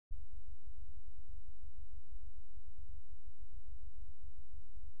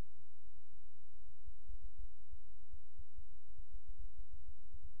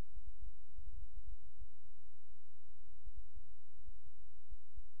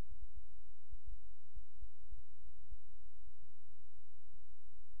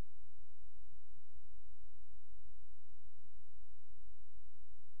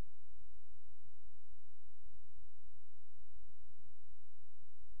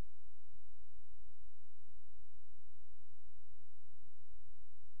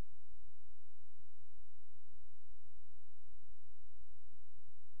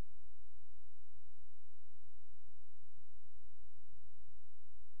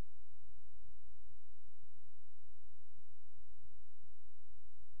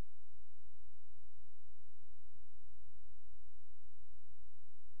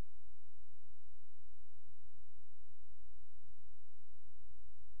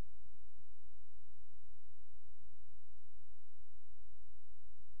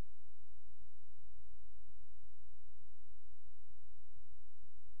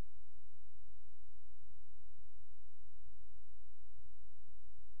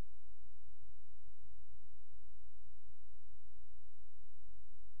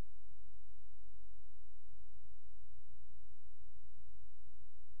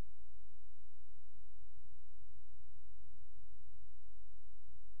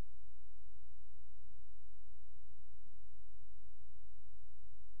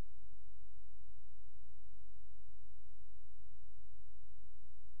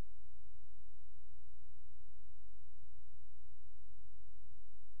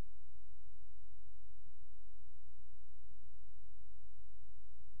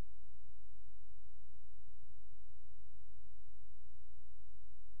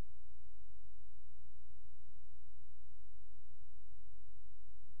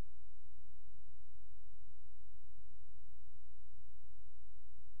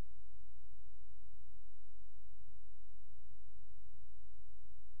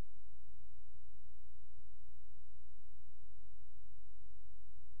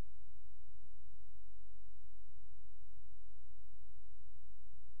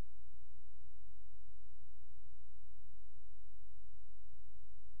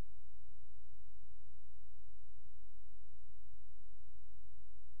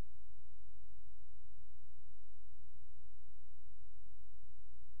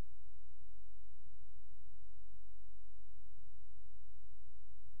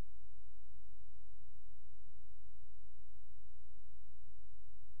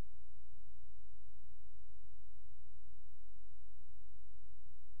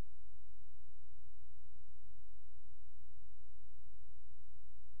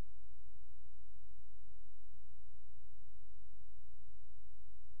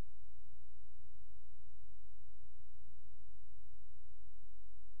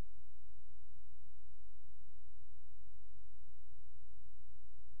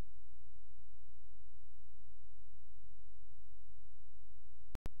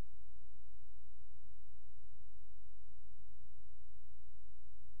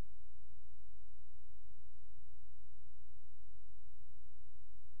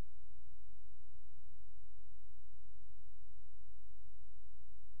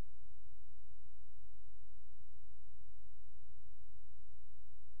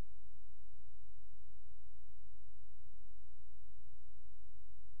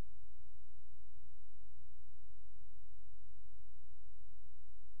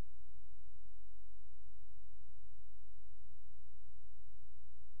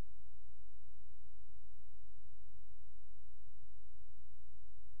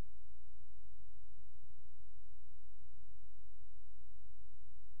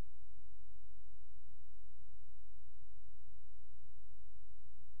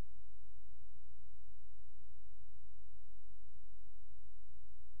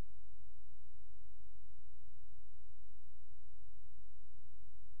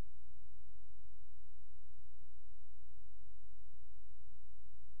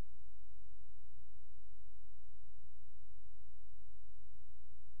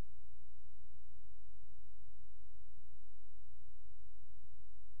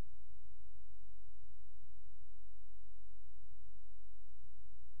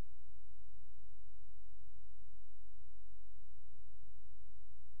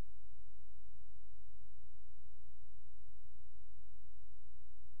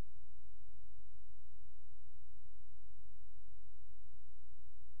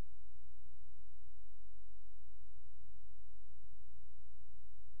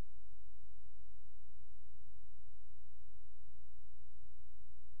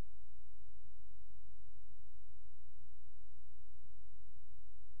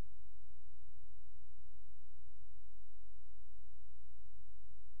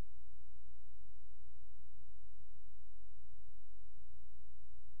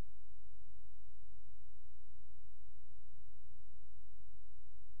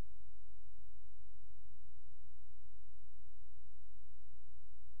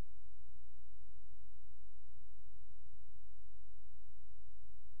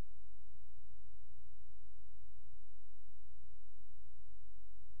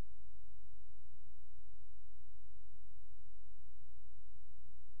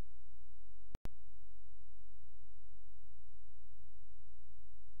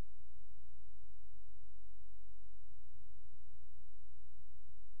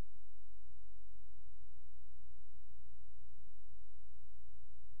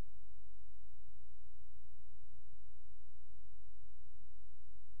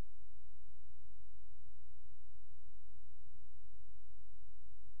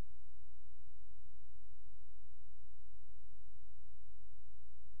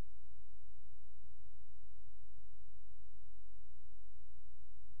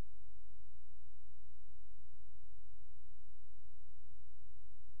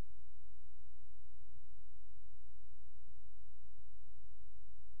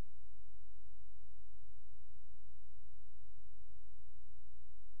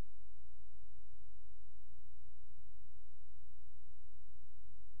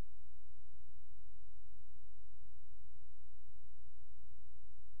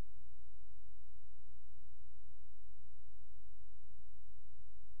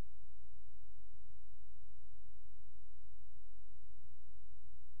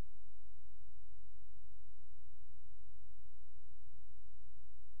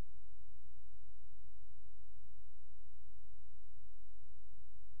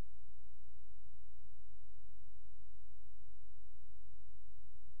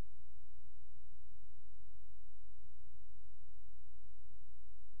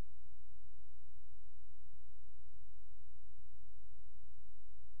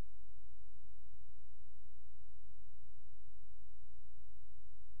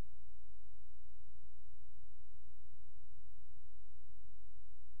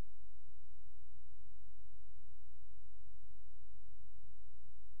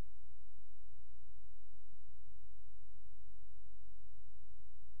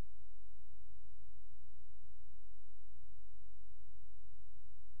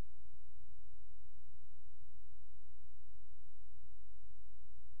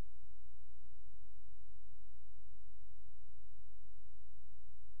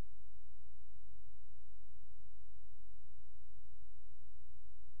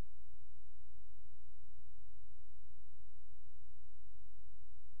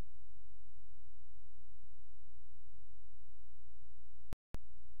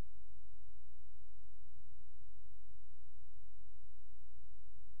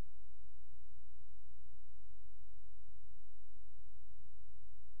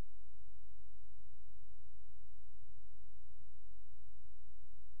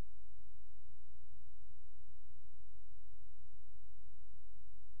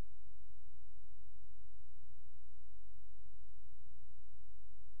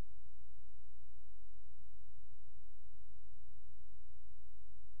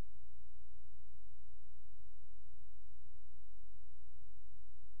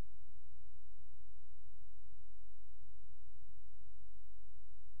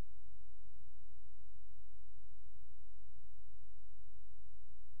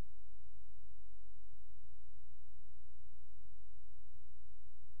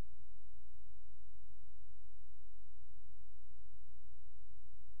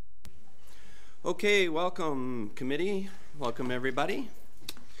Okay, welcome committee, welcome everybody,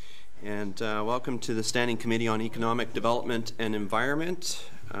 and welcome to the Standing Committee on Economic Development and Environment.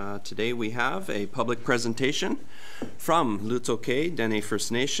 Today we have a public presentation from Łutsël, Dene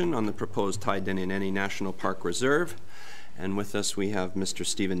First Nation on the proposed Thaidene Nëné National Park Reserve, and with us we have Mr.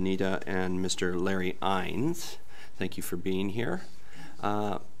 Stephen Nitah and Mr. Larry Ines. Thank you for being here.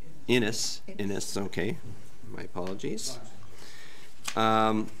 Innes, okay, my apologies.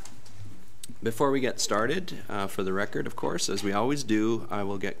 Before we get started, for the record, of course, as we always do, I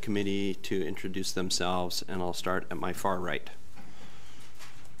will get committee to introduce themselves, and I'll start at my far right.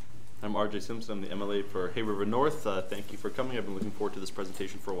 I'm RJ Simpson. I'm the MLA for Hay River North. Thank you for coming. I've been looking forward to this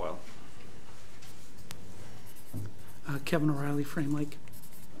presentation for a while. Kevin O'Reilly, Frame Lake.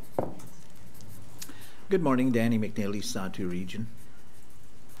 Good morning, Danny McNeely, Satu Region.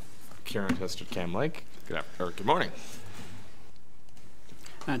 Kieran Hester, Cam Lake. Good morning.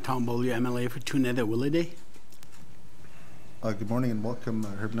 Tom Beaulieu, MLA for Nëné Willide. Good morning and welcome,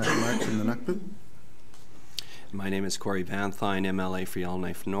 Herb Nash from the Nakpu. My name is Cory Vanthuyne, MLA for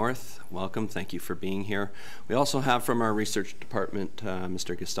Yellowknife North. Welcome, thank you for being here. We also have from our research department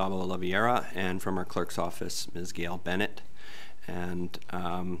Mr. Gustavo Oliveira, and from our clerk's office Ms. Gail Bennett. And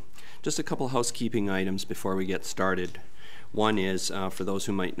just a couple housekeeping items before we get started. One is, for those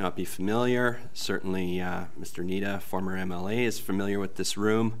who might not be familiar, certainly Mr. Nitah, former MLA, is familiar with this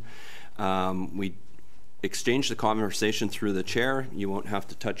room. We exchange the conversation through the chair. You won't have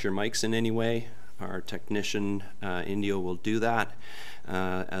to touch your mics in any way. Our technician, Indio, will do that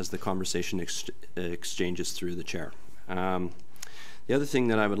as the conversation exchanges through the chair. The other thing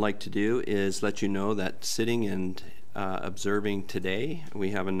that I would like to do is let you know that sitting and observing today,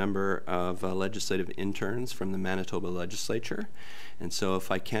 we have a number of legislative interns from the Manitoba legislature, and so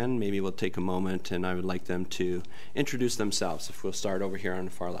if I can, maybe we'll take a moment and I would like them to introduce themselves. If we'll start over here on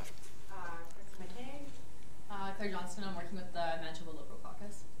the far left. Claire Johnston, I'm working with the Manitoba Local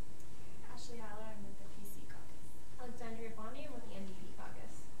Caucus. Ashley Haller, I'm with the PC Caucus. Alexandria Bonnie, I'm with the NDP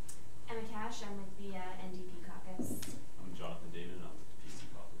Caucus. Emma Cash, I'm with the NDP Caucus. I'm Jonathan Dene, and I'm with the PC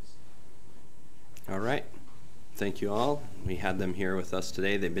Caucus. All right. Thank you all. We had them here with us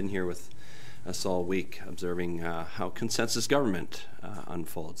today. They've been here with us all week observing how consensus government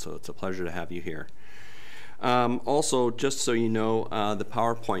unfolds, so it's a pleasure to have you here. Also, just so you know, the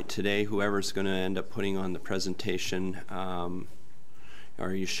PowerPoint today, whoever's going to end up putting on the presentation,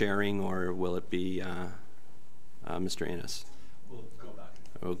 are you sharing or will it be Mr. Innes? We'll go back.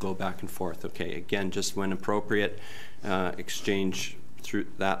 We'll go back and forth. Okay, again, just when appropriate, exchange through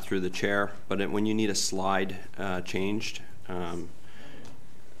the chair, but when you need a slide changed,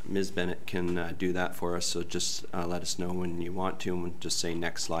 Ms. Bennett can do that for us, so just let us know when you want to, and we'll just say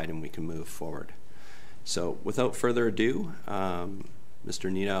next slide and we can move forward. So without further ado, Mr.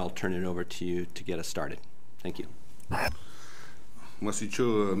 Nitah, I'll turn it over to you to get us started. Thank you. Mr.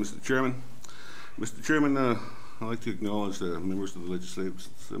 Chairman. Mr. Chairman, I'd like to acknowledge the members of the Legislative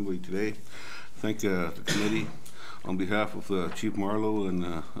Assembly today. Thank the committee on behalf of Chief Marlowe and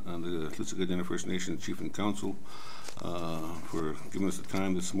the Łutsël Dene First Nation Chief and Council for giving us the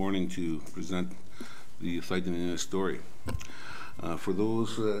time this morning to present the Thaidene story. For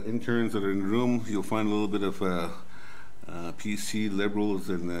those interns that are in the room, you'll find a little bit of PC Liberals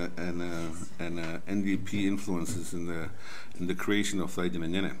and NDP influences in the creation of Thaidene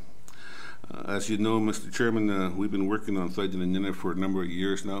Nëné. As you know, Mr. Chairman, we've been working on Thaidene Nëné for a number of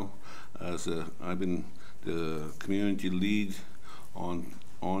years now. As I've been the community lead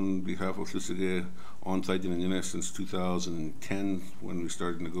on behalf of Łutsël on Thaidene Nëné since 2010, when we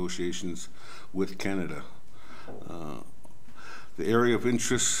started negotiations with Canada. The area of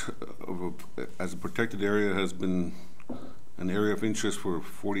interest as a protected area has been an area of interest for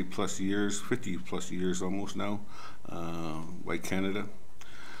 40 plus years, 50 plus years almost now, by Canada.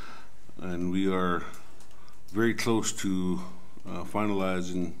 And we are very close to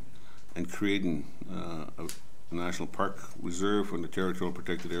finalizing and creating a national park reserve on the territorial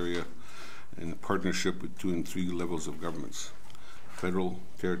protected area in a partnership between three levels of governments: federal,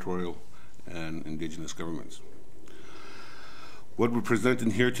 territorial, and indigenous governments. What we're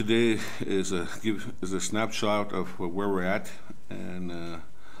presenting here today is a snapshot of where we're at and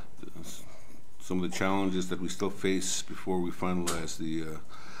some of the challenges that we still face before we finalize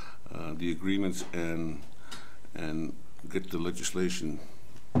the agreements and get the legislation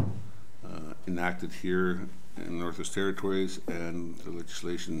enacted here in Northwest Territories and the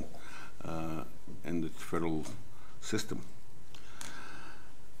legislation in the federal system.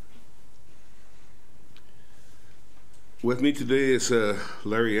 With me today is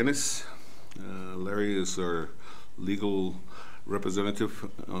Larry Innes. Larry is our legal representative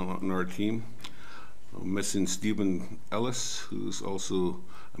on our team. missing Stephen Ellis, who's also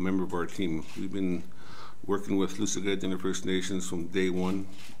a member of our team. We've been working with Łutsël and the First Nations from day one,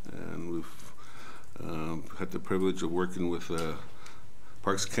 and we've had the privilege of working with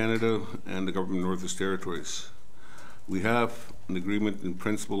Parks Canada and the Government of Northwest Territories. We have an agreement in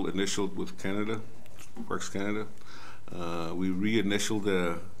principle initialed with Canada, Parks Canada. We re-initialed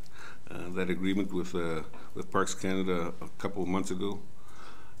that agreement with Parks Canada a couple of months ago.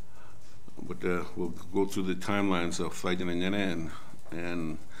 But we'll go through the timelines of Thaidene and Nëné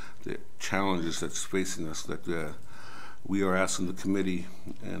and the challenges that's facing us that we are asking the committee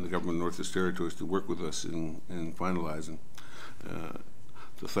and the Government of Northwest Territories to work with us in finalizing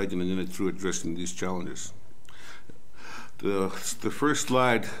the Thaidene and Nëné through addressing these challenges. The first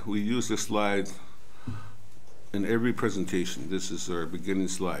slide, we use this slide in every presentation. This is our beginning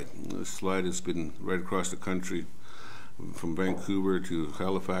slide. This slide has been right across the country, from Vancouver to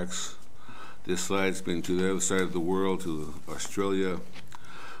Halifax. This slide's been to the other side of the world, to Australia.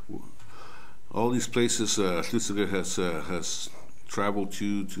 All these places Łutsël has traveled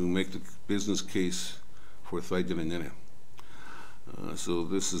to make the business case for Thaidene and Nëné. So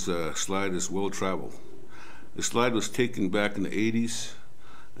this is a slide that's well traveled. The slide was taken back in the 80s,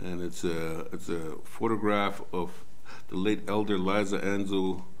 and it's a photograph of the late Elder Liza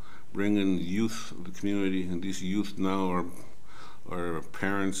Anzo bringing youth of the community, and these youth now are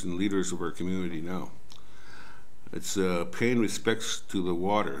parents and leaders of our community now. It's paying respects to the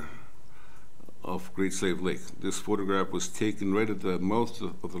water of Great Slave Lake. This photograph was taken right at the mouth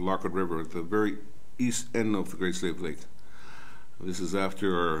of the Lockhart River, at the very east end of the Great Slave Lake. This is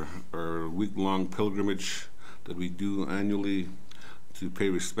after our week-long pilgrimage that we do annually to pay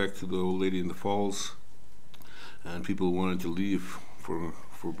respect to the old lady in the falls, and people wanted to leave for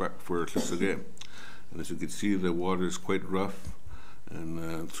Łutsël. And as you can see, the water is quite rough,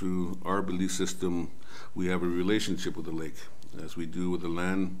 and through our belief system, we have a relationship with the lake, as we do with the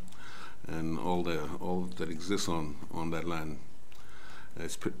land and all that exists on that land.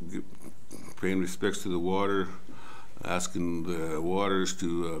 It's paying respects to the water, asking the waters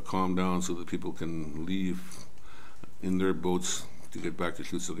to calm down so that people can leave in their boats to get back to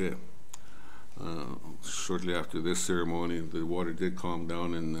Łutsël. Shortly after this ceremony, the water did calm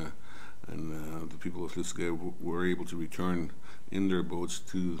down, and the people of Łutsël were able to return in their boats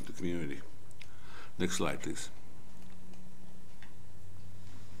to the community. Next slide, please.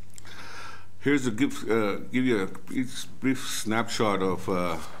 Here's to give you a brief snapshot of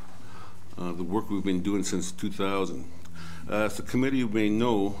the work we've been doing since 2000. As the committee may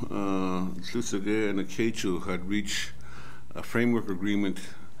know, Łutsël and Akechu had reached a framework agreement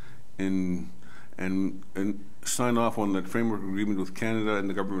and signed off on that framework agreement with Canada and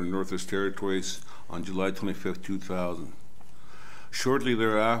the Government of Northwest Territories on July 25th, 2000. Shortly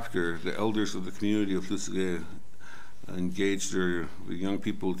thereafter, the elders of the community of Łutsël engaged the young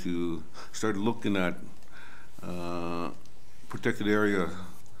people to start looking at protected area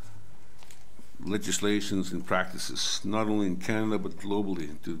legislations and practices, not only in Canada but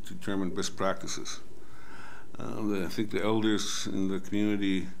globally, to determine best practices. I think the elders in the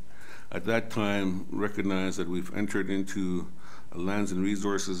community at that time recognized that we've entered into lands and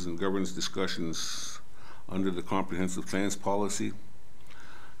resources and governance discussions under the comprehensive plans policy.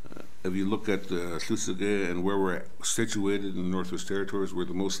 If you look at Łutsël and where we're situated in the Northwest Territories, we're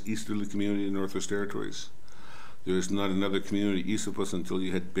the most easterly community in the Northwest Territories. There is not another community east of us until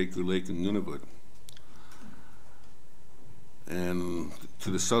you hit Baker Lake and Nunavut. And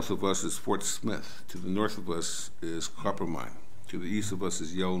to the south of us is Fort Smith. To the north of us is Coppermine. To the east of us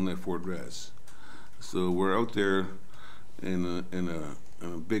is Yellowknife, Fort Raz. So we're out there in a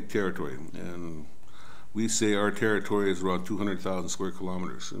big territory, and we say our territory is around 200,000 square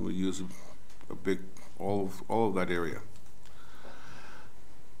kilometers, and we use all of that area.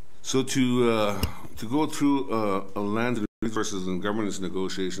 So to go through a land and resources and governance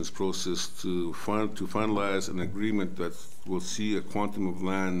negotiations process to finalize an agreement that will see a quantum of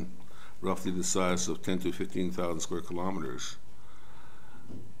land roughly the size of 10 to 15,000 square kilometers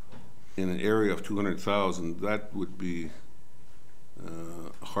in an area of 200,000, that would be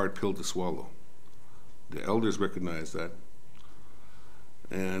a hard pill to swallow. The elders recognize that,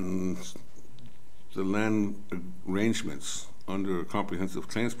 and the land arrangements under a comprehensive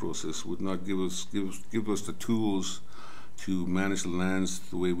claims process would not give us the tools to manage the lands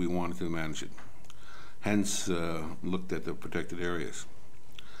the way we wanted to manage it. Hence, looked at the protected areas.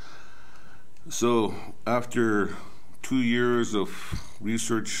 So, after 2 years of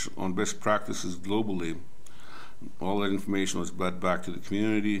research on best practices globally, all that information was brought back to the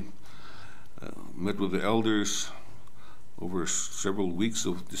community. Met with the elders over several weeks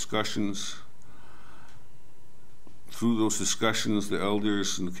of discussions, through those discussions, the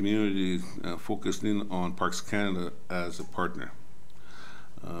elders and the community focused in on Parks Canada as a partner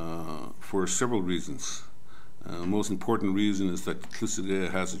for several reasons. The most important reason is that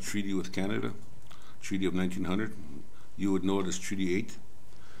Łutsël has a treaty with Canada, Treaty of 1900. You would know it as Treaty 8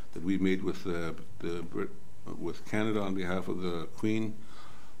 that we made with Canada on behalf of the Queen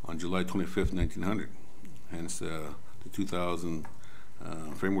on July 25th, 1900. Hence, the 2000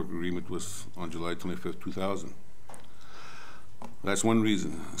 framework agreement was on July 25th, 2000. That's one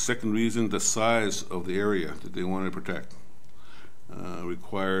reason. Second reason, the size of the area that they wanted to protect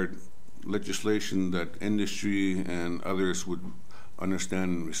required legislation that industry and others would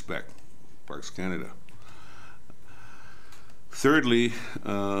understand and respect, Parks Canada. Thirdly,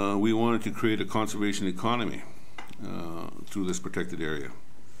 we wanted to create a conservation economy through this protected area,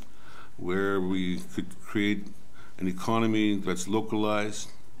 where we could create an economy that's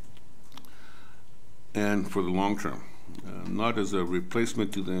localized and for the long term, not as a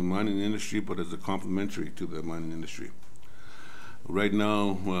replacement to the mining industry, but as a complementary to the mining industry. Right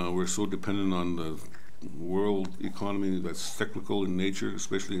now, we're so dependent on the world economy that's cyclical in nature,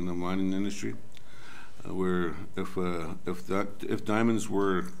 especially in the mining industry, where if diamonds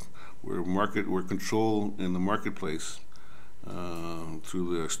were controlled in the marketplace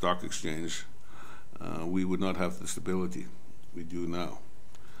through the stock exchange, we would not have the stability we do now.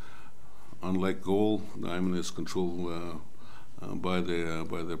 Unlike gold, diamond is controlled by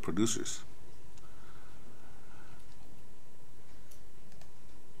the producers.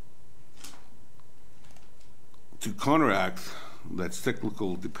 To counteract that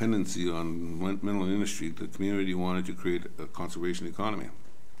cyclical dependency on mineral industry, the community wanted to create a conservation economy.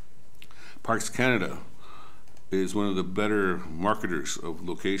 Parks Canada is one of the better marketers of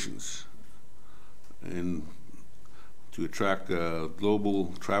locations and to attract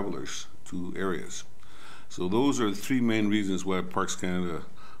global travelers to areas. So those are the three main reasons why Parks Canada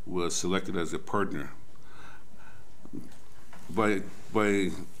was selected as a partner. By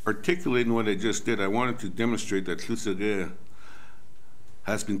articulating what I just did, I wanted to demonstrate that Łutsël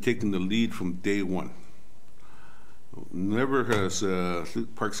has been taking the lead from day one. Never has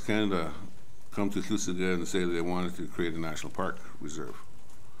Parks Canada come to Łutsël and say that they wanted to create a national park reserve.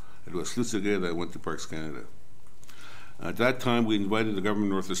 It was Łutsël that went to Parks Canada. At that time, we invited the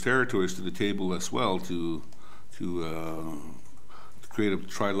government of Northwest Territories to the table as well to create a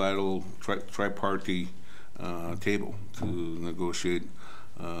tripartite table to negotiate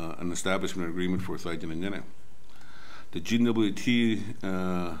an establishment agreement for Thaidene and Dene. The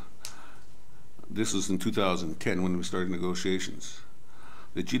GWT, this was in 2010 when we started negotiations.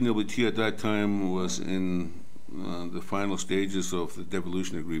 The GWT at that time was in the final stages of the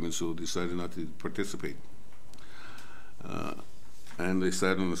devolution agreement, so decided not to participate. And they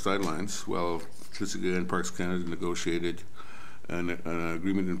sat on the sidelines while Łutsël and Parks Canada negotiated an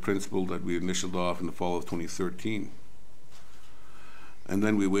agreement in principle that we initialed off in the fall of 2013. And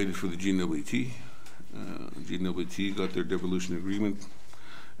then we waited for the GWT. GWT got their devolution agreement,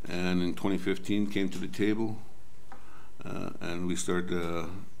 and in 2015 came to the table, and we started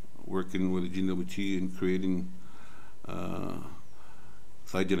working with the GWT in creating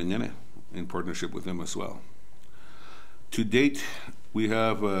Thaidene and Nitah in partnership with them as well. To date, we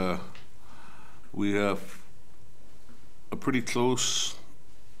have a pretty close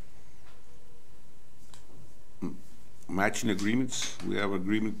matching agreements. We have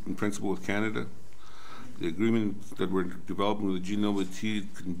agreement in principle with Canada. The agreement that we're developing with the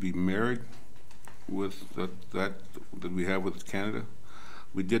GWT can be married with that we have with Canada.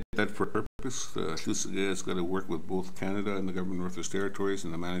 We did that for purpose. Łutsël has got to work with both Canada and the government of Northwest Territories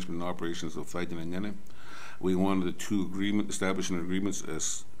in the management and operations of Thaidene and Dene. We wanted the two establishment agreements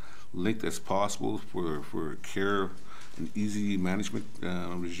as linked as possible for care and easy management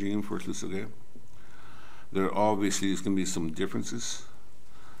regime for Łutsël. There obviously is going to be some differences.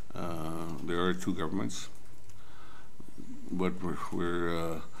 There are two governments, but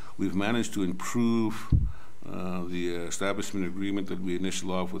we've managed to improve the establishment agreement that we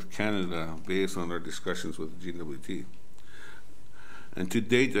initialed off with Canada based on our discussions with the GWT. And to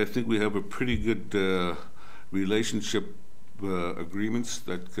date, I think we have a pretty good relationship agreements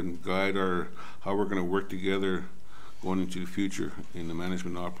that can guide how we're going to work together going into the future in the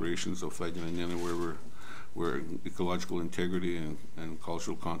management and operations of Thaidene and Dene, where ecological integrity and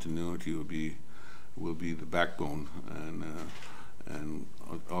cultural continuity will be the backbone, and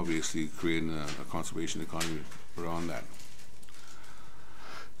obviously creating a conservation economy around that.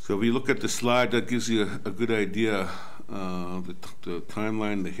 So if you look at the slide, that gives you a good idea the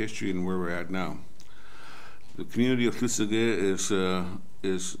timeline, the history, and where we're at now. The community of Łutsël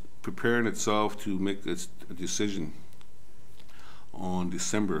is preparing itself to make a decision on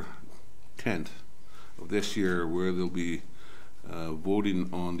December 10th of this year, where they'll be voting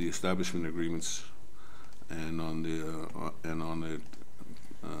on the establishment agreements and on the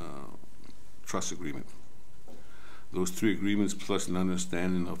trust agreement. Those three agreements, plus an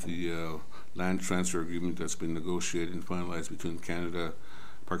understanding of the land transfer agreement that's been negotiated and finalized between Canada,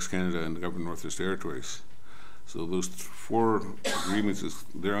 Parks Canada, and the government of Northwest Territories. So those four agreements,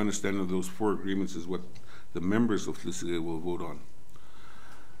 their understanding of those four agreements is what the members of Łutsël will vote on.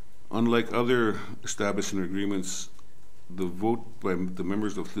 Unlike other establishment agreements, the vote by the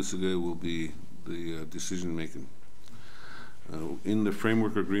members of Łutsël will be the decision making. In the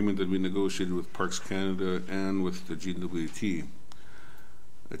framework agreement that we negotiated with Parks Canada and with the GWT,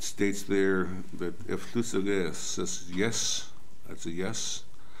 it states there that if Łutsël says yes, that's a yes.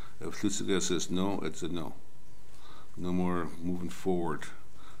 If Łutsël says no, it's a no. No more moving forward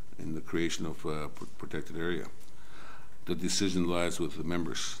in the creation of a protected area. The decision lies with the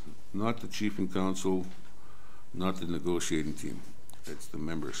members, not the chief and council, not the negotiating team. It's the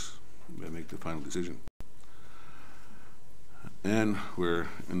members that make the final decision. And we're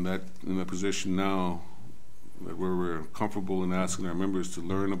in that position now where we're comfortable in asking our members to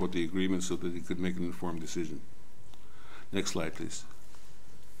learn about the agreement so that they could make an informed decision. Next slide, please.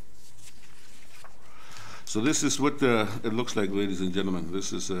 So this is what it looks like, ladies and gentlemen.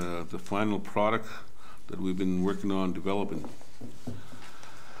 This is the final product that we've been working on developing.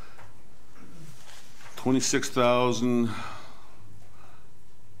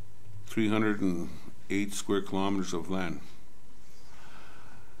 26,308 square kilometers of land.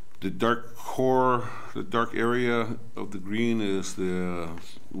 The dark core, the dark area of the green is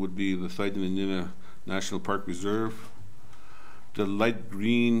would be the Thaidene National Park Reserve. The light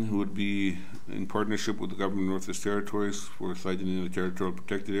green would be in partnership with the government of Northwest Territories for Thaidene Territorial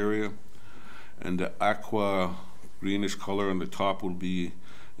Protected Area. And the aqua greenish color on the top will be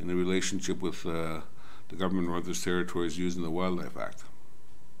in a relationship with the government of Northwest Territories using the Wildlife Act.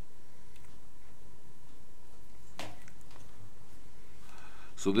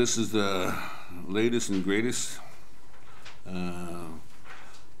 So this is the latest and greatest,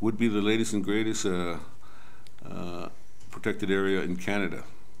 would be the latest and greatest protected area in Canada.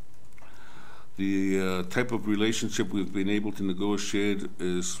 The type of relationship we've been able to negotiate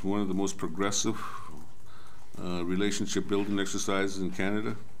is one of the most progressive relationship building exercises in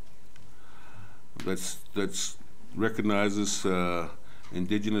Canada. That's recognizes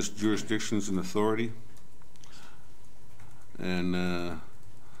Indigenous jurisdictions and authority, and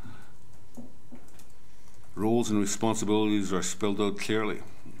roles and responsibilities are spelled out clearly.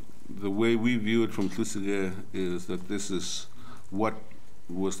 The way we view it from Łutsël is that this is what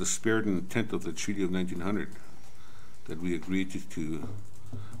was the spirit and intent of the Treaty of 1900 that we agreed to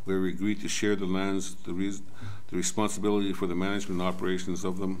where we agreed to share the lands, the responsibility for the management and operations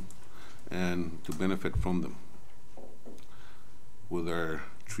of them, and to benefit from them with our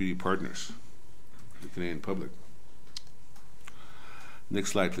treaty partners, the Canadian public.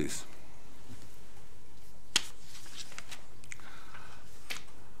 Next slide, please.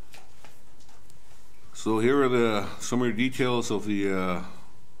 So here are the summary details of the, I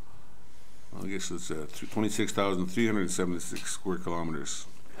guess it's 26,376 square kilometers.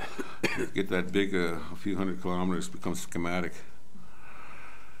 Get that big, a few hundred kilometers becomes schematic.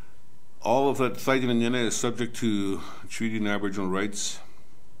 All of that Thaidene and Nitah is subject to treaty and Aboriginal rights,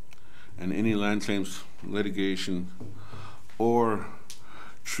 and any land claims litigation or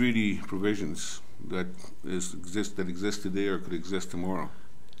treaty provisions that exist today or could exist tomorrow.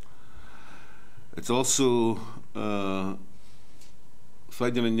 It's also Thaidene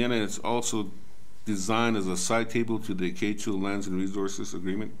and Nitah is also designed as a side table to the Acacia Lands and Resources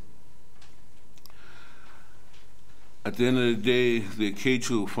Agreement. At the end of the day, the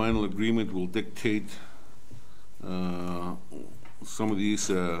Acacia final agreement will dictate some of these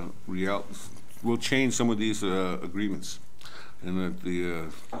will change some of these agreements, and that the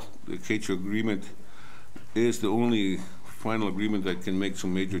Acacia agreement is the only final agreement that can make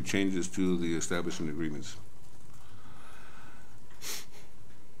some major changes to the establishment agreements.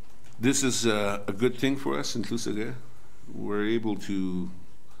 This is a good thing for us in Łutsël. We're able to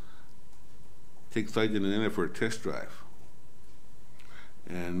take Thaidene and Nitah for a test drive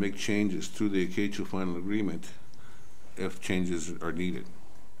and make changes to the Acacia final agreement if changes are needed.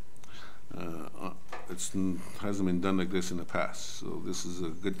 It hasn't been done like this in the past, so this is a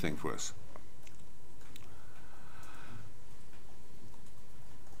good thing for us.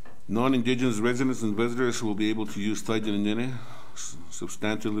 Non-Indigenous residents and visitors will be able to use Thaidene and Nitah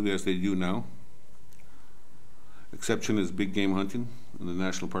substantially as they do now. exception is big game hunting in the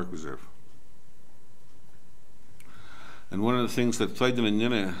National Park Reserve. And one of the things that Thaidene and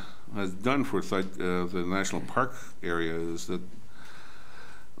Nitah has done for the National Park area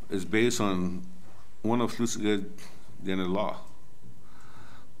is based on one of Łutsël Dene law.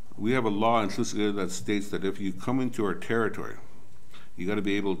 We have a law in Łutsël that states that if you come into our territory, you got to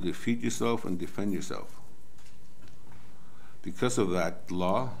be able to defend yourself and defend yourself. Because of that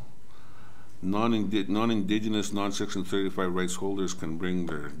law, non-indigenous, non-Section 35 rights holders can bring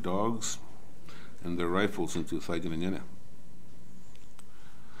their dogs and their rifles into Thaidene and Nitah,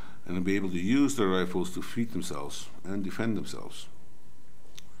 and be able to use their rifles to feed themselves and defend themselves.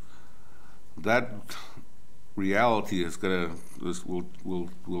 That reality is gonna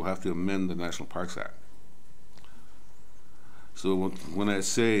we'll have to amend the National Parks Act. So when I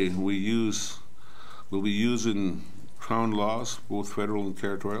say we'll be using Crown laws, both federal and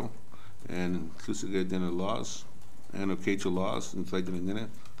territorial, and Łutsël Dene laws, and Okeechobee laws in Thaidene and Nitah,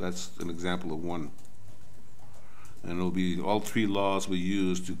 that's an example of one. And it'll be all three laws we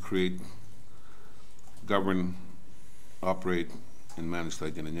use to create, govern, operate, and manage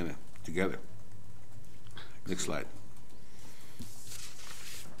Thaidene and Nitah together. Next slide.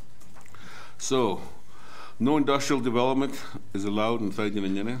 So, no industrial development is allowed in Thaidene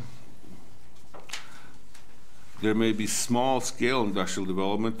and Nitah. There may be small-scale industrial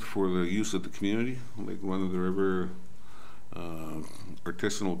development for the use of the community, like run of the river,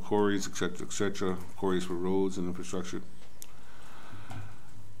 artisanal quarries, etc., quarries for roads and infrastructure.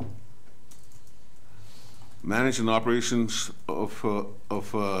 Management and operations of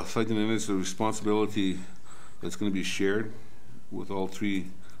Thaidene and Nitah is a responsibility that's going to be shared with all three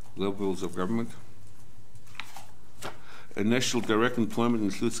levels of government. Initial direct employment in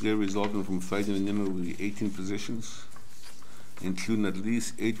Łutsël resulting from Thaidene and Nitah will be 18 positions, including at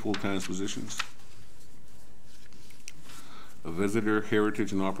least 8 full-time positions. A visitor,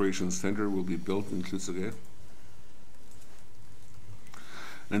 heritage, and operations center will be built in Łutsël.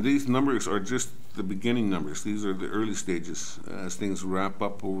 And these numbers are just the beginning numbers. These are the early stages. As things ramp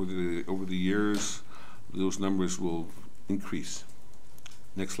up over the years, those numbers will increase.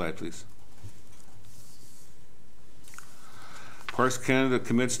 Next slide, please. Parks Canada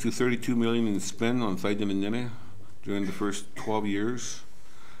commits to $32 million in spend on Thaidene and Nitah during the first 12 years,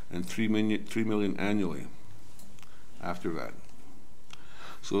 and $3 million annually after that.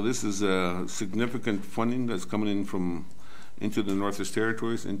 So this is significant funding that's coming in into the Northwest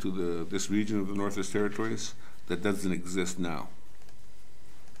Territories, into this region of the Northwest Territories that doesn't exist now.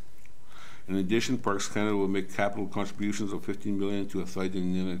 In addition, Parks Canada will make capital contributions of $15 million to a Thaidene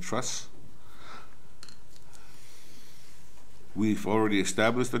and Nitah trust. We've already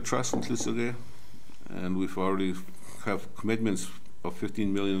established a trust in Łutsël, and we've already have commitments of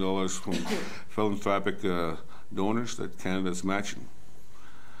 $15 million from philanthropic donors that Canada's matching.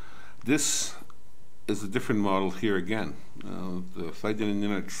 This is a different model here again. The Thaidene and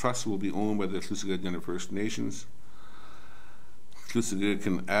Nitah Trust will be owned by the Łutsël Dene First Nations. Łutsël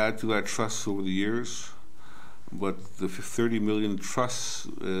can add to that trust over the years, but the $30 million trust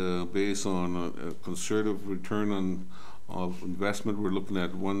based on a conservative return of investment, we're looking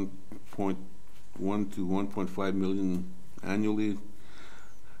at 1.1 to 1.5 million annually.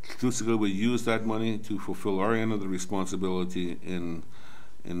 Łutsël will use that money to fulfill our end of the responsibility in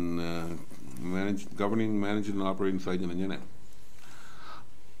governing, managing, and operating Thaidene and Nitah.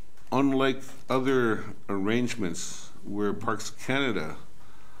 Unlike other arrangements where Parks Canada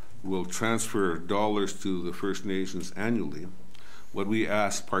will transfer dollars to the First Nations annually, what we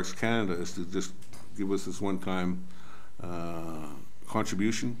ask Parks Canada is to just give us this one-time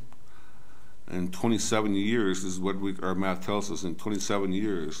contribution. In 27 years, this is what our math tells us, in 27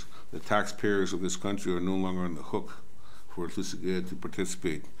 years, the taxpayers of this country are no longer on the hook for Łutsël to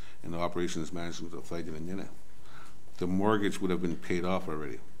participate in the operations management of Thaidene and Nitah. The mortgage would have been paid off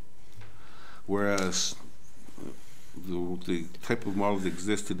already. Whereas the type of model that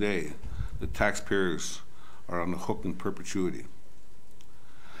exists today, the taxpayers are on the hook in perpetuity.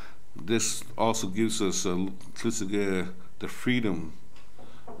 This also gives us Łutsël the freedom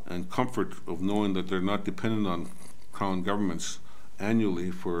and comfort of knowing that they're not dependent on Crown governments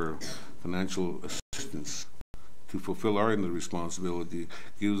annually for financial assistance to fulfill our end of the responsibility.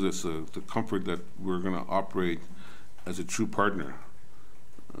 Gives us the comfort that we're going to operate as a true partner,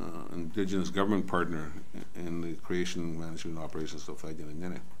 Indigenous government partner in the creation, management, and operations of Thaidene and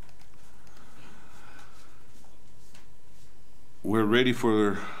Nitah. We're ready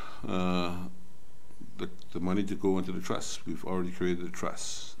for the money to go into the trust. We've already created the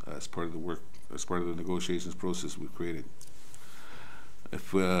trust as part of the work, as part of the negotiations process we've created.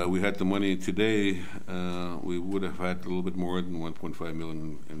 If we had the money today, we would have had a little bit more than 1.5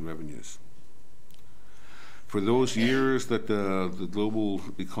 million in revenues. For those years that the global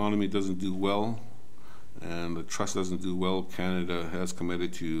economy doesn't do well and the trust doesn't do well, Canada has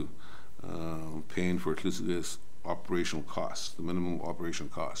committed to paying for Łutsël's operational costs, the minimum operational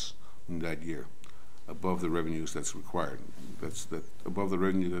costs in that year, above the revenues that's required. That's above the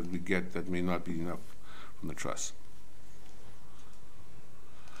revenue that we get that may not be enough from the trust.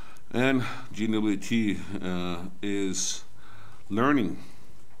 And GWT is learning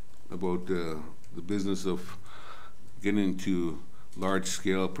about the business of getting into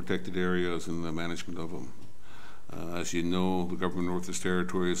large-scale protected areas and the management of them. As you know, the government of Northwest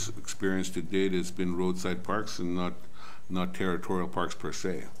Territories' experience to date has been roadside parks and not territorial parks per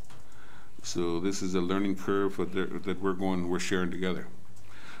se. So this is a learning curve that we're sharing together.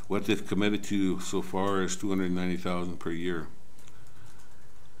 What they've committed to so far is $290,000 per year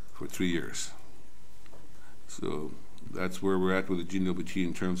for 3 years. So that's where we're at with the GWT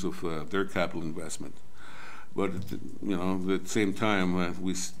in terms of their capital investment. But you know, at the same time,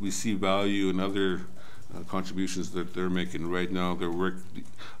 we see value in other contributions that they're making right now.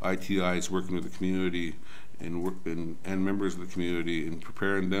 ITI is working with the community and members of the community and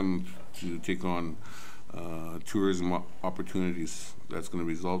preparing them to take on tourism opportunities that's going to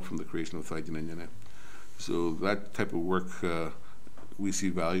result from the creation of Thaidene and Nitah. So that type of work, we see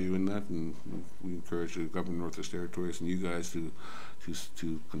value in that, and we encourage the government of Northwest Territories and you guys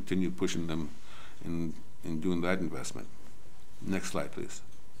to continue pushing them in doing that investment. Next slide, please.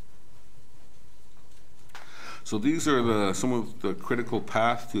 So these are some of the critical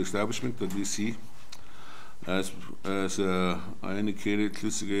path to establishment that we see. As I indicated,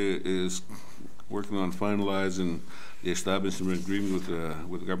 Łutsël is working on finalizing the establishment agreement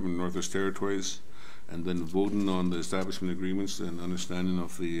with the government of Northwest Territories, and then voting on the establishment agreements and understanding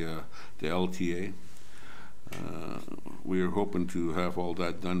of the LTA. We are hoping to have all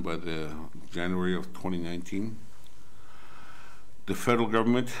that done by the January of 2019. The federal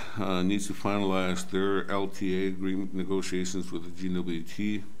government needs to finalize their LTA agreement negotiations with the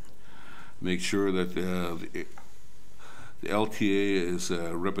GWT, make sure that the LTA is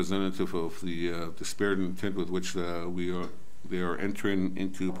representative of the spirit and intent with which they are entering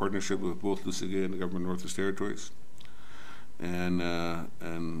into partnership with both Łutsël and the government of Northwest Territories, and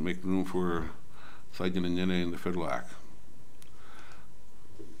make room for Thaidene and Nitah in the Federal Act.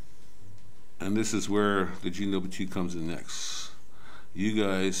 And this is where the GWT comes in next. You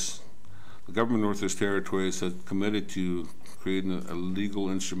guys, the government of Northwest Territories has committed to creating a legal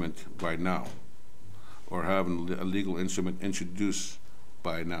instrument by now, or having a legal instrument introduced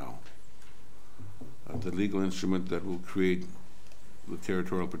by now. The legal instrument that will create the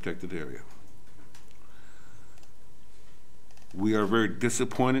territorial protected area. We are very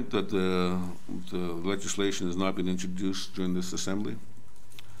disappointed that the legislation has not been introduced during this assembly.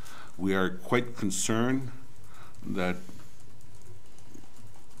 We are quite concerned that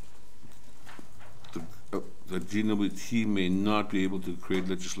the GWT may not be able to create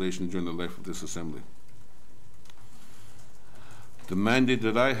legislation during the life of this assembly. The mandate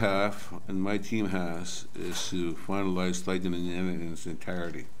that I have and my team has is to finalize Thaidene and Nitah in its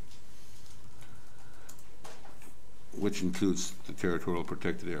entirety, which includes the territorial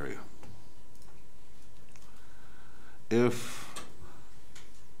protected area. If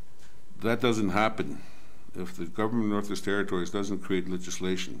that doesn't happen, if the government of Northwest Territories doesn't create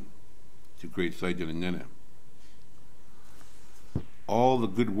legislation to create Thaidene and Nitah, all the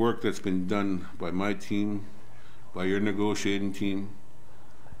good work that's been done by my team, by your negotiating team,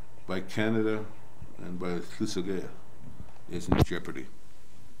 by Canada, and by Łutsël is in jeopardy.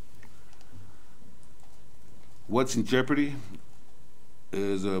 What's in jeopardy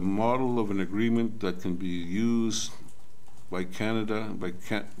is a model of an agreement that can be used by Canada,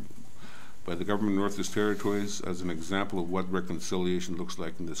 by the government of Northwest Territories as an example of what reconciliation looks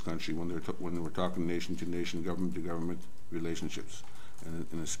like in this country when we're talking nation-to-nation, government-to-government relationships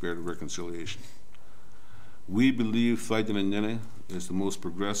in a spirit of reconciliation. We believe Thaidene and Nitah is the most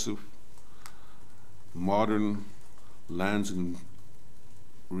progressive, modern lands and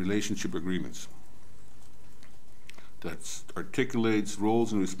relationship agreements that articulates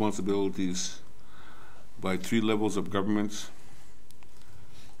roles and responsibilities by 3 levels of governments,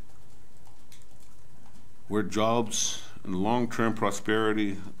 where jobs and long-term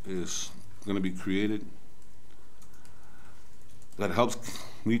prosperity is going to be created, that helps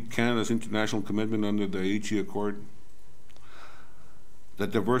meet Canada's international commitment under the Aichi Accord, that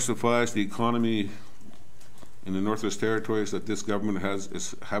diversifies the economy in the Northwest Territories that this government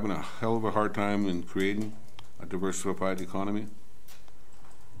is having a hell of a hard time in creating a diversified economy,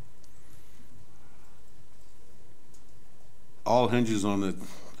 all hinges on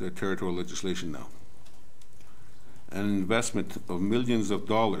the territorial legislation now. An investment of millions of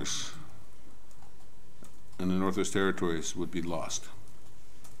dollars in the Northwest Territories would be lost.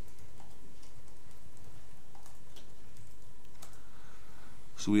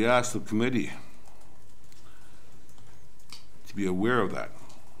 So we asked the committee to be aware of that,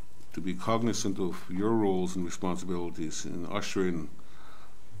 to be cognizant of your roles and responsibilities in ushering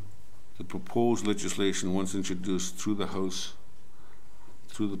the proposed legislation, once introduced through the House,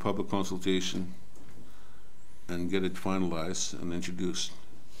 through the public consultation, and get it finalized and introduced.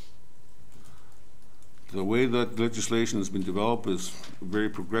 The way that legislation has been developed is very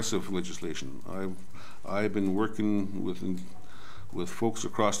progressive legislation. I've been working with folks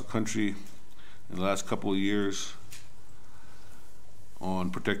across the country in the last couple of years on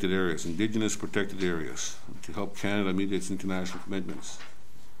protected areas, Indigenous protected areas, to help Canada meet its international commitments.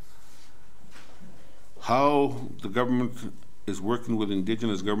 How the government is working with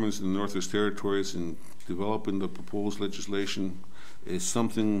Indigenous governments in the Northwest Territories in developing the proposed legislation is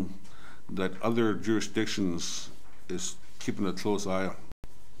something that other jurisdictions is keeping a close eye on,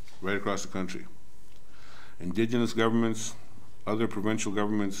 right across the country. Indigenous governments, other provincial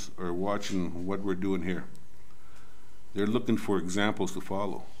governments are watching what we're doing here. They're looking for examples to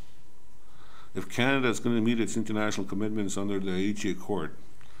follow. If Canada is going to meet its international commitments under the Aichi Accord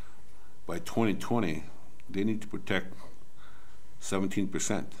by 2020, they need to protect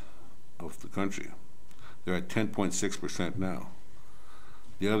 17% of the country. They're at 10.6% now.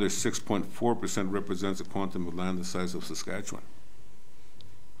 The other 6.4% represents a quantum of land the size of Saskatchewan.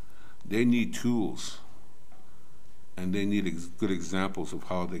 They need tools, and they need good examples of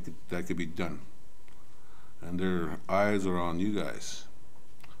how that could be done. And their eyes are on you guys,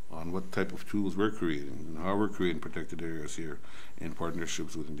 on what type of tools we're creating and how we're creating protected areas here in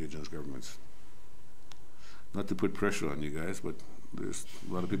partnerships with Indigenous governments. Not to put pressure on you guys, but there's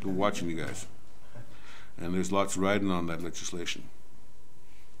a lot of people watching you guys. And there's lots riding on that legislation.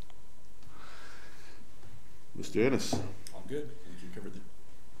 Mr. Ennis. All good. I think you covered it.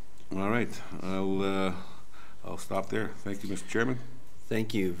 All right. I'll stop there. Thank you, Mr. Chairman.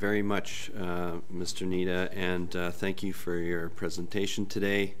 Thank you very much, Mr. Nitah, and thank you for your presentation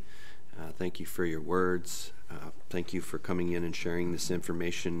today. Thank you for your words. Thank you for coming in and sharing this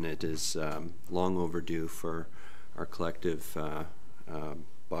information. It is long overdue for our collective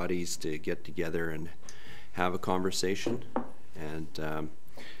bodies to get together and have a conversation. And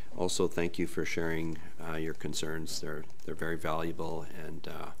also thank you for sharing your concerns. They're very valuable and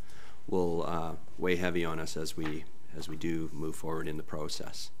will weigh heavy on us as we do move forward in the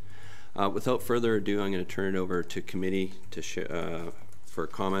process. Without further ado, I'm going to turn it over to committee to for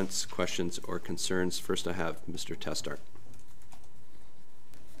comments, questions, or concerns. First, I have Mr. Testart.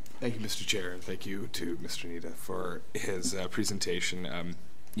 Thank you, Mr. Chair, and thank you to Mr. Nitah for his presentation.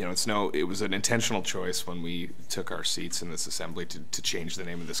 You know, it was an intentional choice when we took our seats in this assembly to change the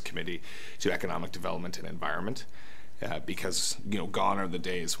name of this committee to Economic Development and Environment. Because, you know, gone are the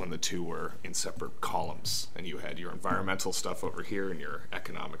days when the two were in separate columns and you had your environmental stuff over here and your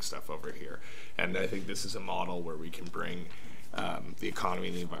economic stuff over here. And I think this is a model where we can bring the economy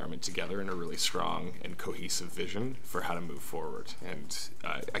and the environment together in a really strong and cohesive vision for how to move forward. And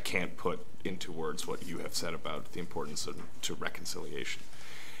I can't put into words what you have said about the importance to reconciliation.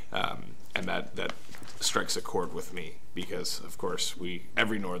 And that strikes a chord with me because, of course,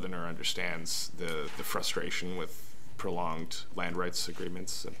 every Northerner understands the frustration with prolonged land rights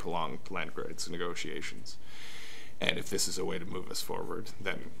agreements and prolonged land rights negotiations. And if this is a way to move us forward,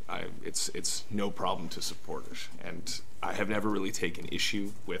 then it's no problem to support it. And I have never really taken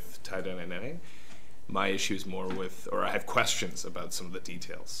issue with Thaidene and Nene. My issue is more with, or I have questions about some of the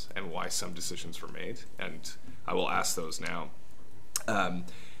details and why some decisions were made, and I will ask those now.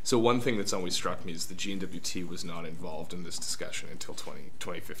 So one thing that's always struck me is the GNWT was not involved in this discussion until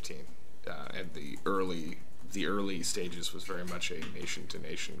 2015, and the early stages was very much a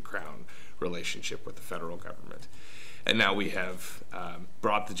nation-to-nation crown relationship with the federal government. And now we have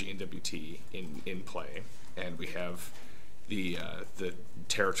brought the GNWT in play, and we have the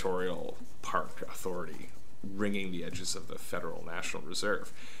territorial park authority ringing the edges of the federal National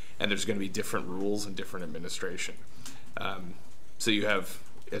Reserve. And there's going to be different rules and different administration. So you have,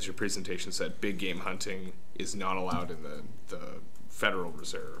 as your presentation said, big game hunting is not allowed in the Federal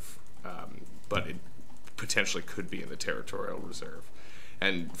Reserve, but it potentially could be in the Territorial Reserve.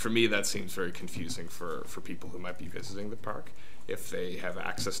 And for me, that seems very confusing for people who might be visiting the park if they have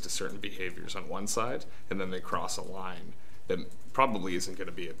access to certain behaviors on one side and then they cross a line that probably isn't going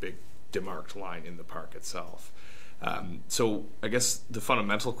to be a big demarked line in the park itself. So I guess the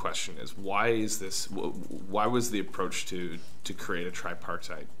fundamental question is, why was the approach to create a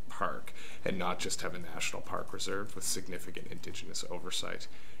tripartite park and not just have a national park reserve with significant Indigenous oversight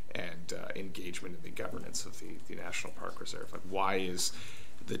and engagement in the governance of the National Park Reserve? Like, why is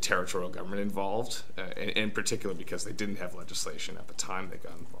the territorial government involved, in particular because they didn't have legislation at the time they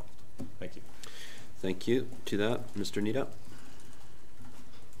got involved? Thank you. Thank you. To that, Mr. Nitah.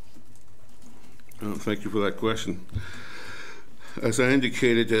 Thank you for that question. As I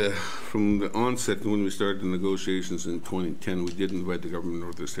indicated from the onset when we started the negotiations in 2010, we did invite the government of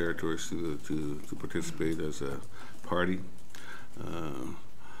Northwest Territories to participate as a party.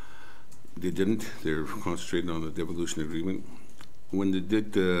 They didn't. They're concentrating on the devolution agreement. When they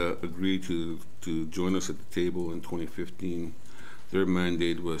did agree to join us at the table in 2015, their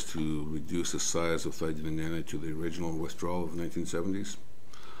mandate was to reduce the size of Thaidene and Nitah to the original withdrawal of the 1970s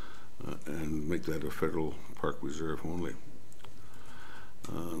and make that a federal park reserve only.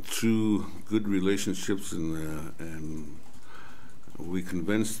 Through good relationships and we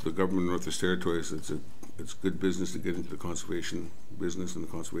convinced the government of Northwest Territories that it's good business to get into the conservation business and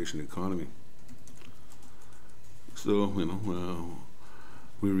the conservation economy. So,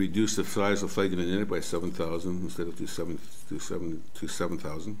 we reduced the size of Thaidene and Nitah by 7,000 instead of to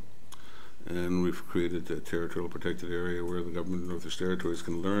 7,000. And we've created a territorial protected area where the government of Northwest Territories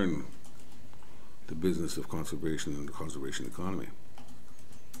can learn the business of conservation and the conservation economy.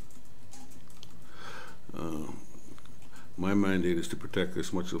 My mandate is to protect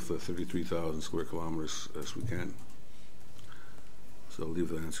as much of the 33,000 square kilometers as we can. So I'll leave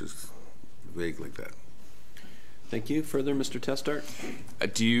the answers vague like that. Thank you. Further, Mr. Testart?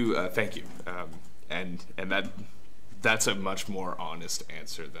 Thank you. And that's a much more honest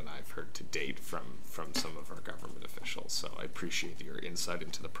answer than I've heard to date from some of our government officials. So I appreciate your insight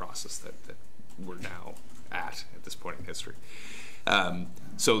into the process that we're now at this point in history.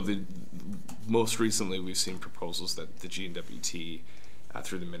 So most recently we've seen proposals that the GNWT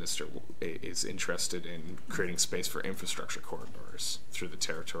through the minister is interested in creating space for infrastructure corridors through the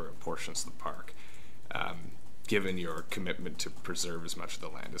territorial portions of the park. Given your commitment to preserve as much of the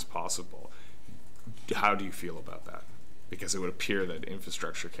land as possible, how do you feel about that? Because it would appear that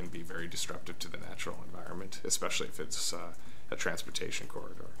infrastructure can be very disruptive to the natural environment, especially if it's a transportation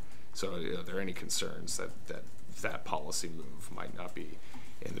corridor. So are there any concerns that policy move might not be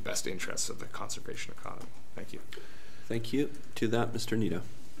in the best interests of the conservation economy? Thank you. Thank you. To that, Mr. Nitah.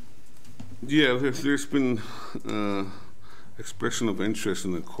 Yeah, there's been expression of interest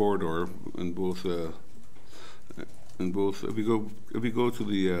in the corridor in both. If we go to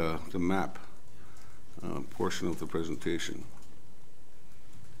the map portion of the presentation,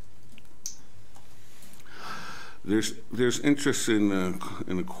 there's interest in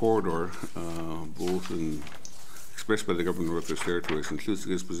a corridor, both expressed by the government of Northwest Territories.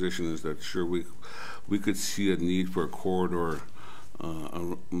 Inclusive his position is that sure we could see a need for a corridor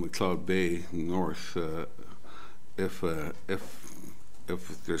on McLeod Bay north if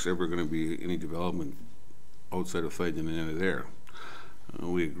there's ever going to be any development outside of Thaidene and Nitah there.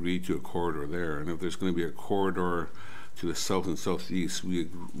 We agreed to a corridor there, and if there's going to be a corridor to the south and southeast, we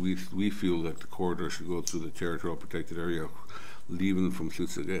feel that the corridor should go through the territorial protected area, leaving from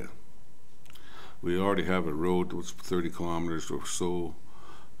Łutsël. We already have a road that's 30 kilometers or so,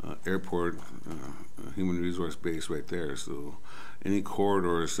 airport, human resource base right there. So any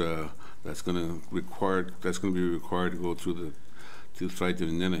corridors that's going to be required to go through to Thaidene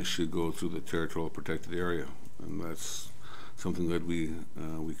and Nitah should go through the territorial protected area, and that's something that we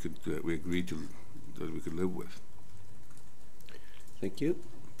agreed to, that we could live with. Thank you.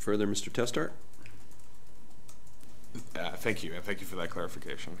 Further, Mr. Testart? Thank you, and thank you for that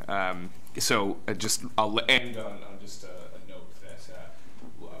clarification. I'll end on just a note that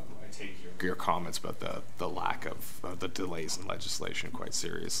I take your comments about the lack of the delays in legislation quite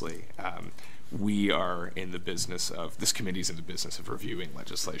seriously. We are in the business of, this committee is in the business of reviewing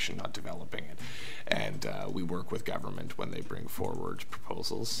legislation, not developing it. And we work with government when they bring forward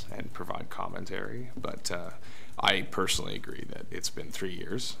proposals and provide commentary. But I personally agree that it's been 3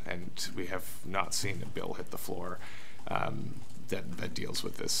 years and we have not seen a bill hit the floor that deals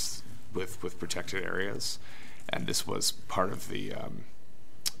with this, with protected areas. And this was part of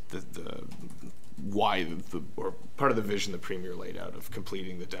part of the vision the Premier laid out of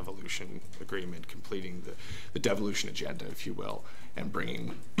completing the devolution agreement, completing the devolution agenda, if you will, and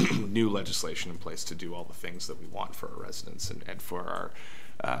bringing new legislation in place to do all the things that we want for our residents and for our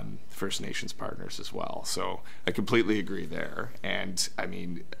First Nations partners as well. So I completely agree there. And I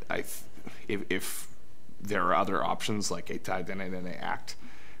mean, if there are other options like a Thaidene Act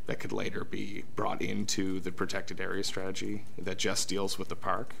that could later be brought into the protected area strategy that just deals with the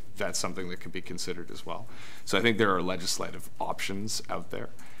park, that's something that could be considered as well. So I think there are legislative options out there,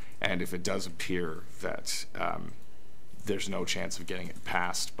 and if it does appear that there's no chance of getting it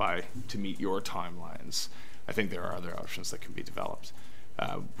passed to meet your timelines, I think there are other options that can be developed,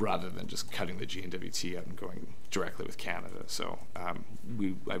 rather than just cutting the GNWT out and going directly with Canada. So I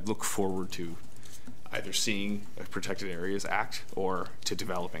look forward to either seeing a Protected Areas Act or to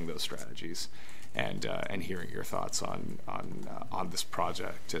developing those strategies, and hearing your thoughts on this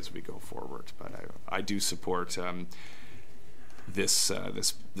project as we go forward. But I do support this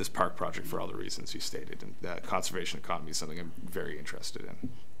park project for all the reasons you stated, and conservation economy is something I'm very interested in.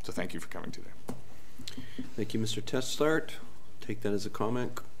 So thank you for coming today. Thank you, Mr. Tesslart. Take that as a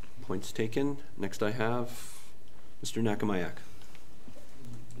comment. Points taken. Next I have Mr. Nakamayak.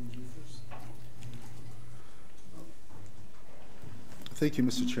 Thank you,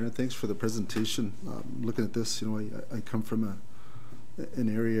 Mr. Chair. Thanks for the presentation. Looking at this, I come from an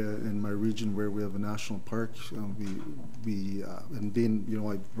area in my region where we have a national park. And being,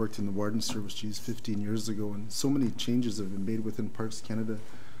 I worked in the Warden Service, 15 years ago, and so many changes have been made within Parks Canada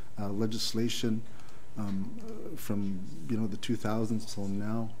legislation from the 2000s till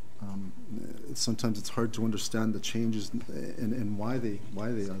now. Sometimes it's hard to understand the changes and why they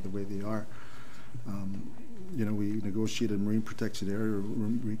are the way they are. We negotiated a marine protected area.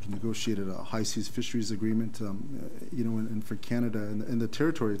 We negotiated a high seas fisheries agreement. And for Canada and the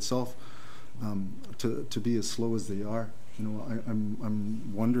territory itself to be as slow as they are.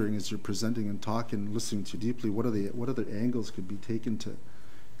 I'm wondering, as you're presenting and talking, listening to you deeply, what other angles could be taken to,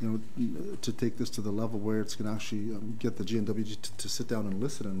 to take this to the level where it's going to actually get the GNW to sit down and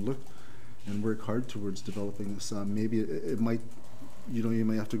listen and look and work hard towards developing this. Maybe it might. You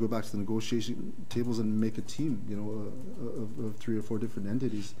may have to go back to the negotiation tables and make a team, of 3 or 4 different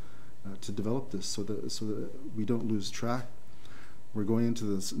entities to develop this, so that we don't lose track. We're going into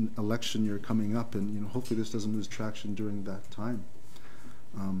this election year coming up, and hopefully this doesn't lose traction during that time.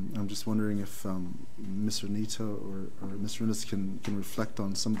 I'm just wondering if Mr. Nitah or Mr. Innes can reflect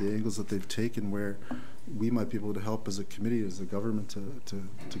on some of the angles that they've taken, where we might be able to help as a committee, as a government,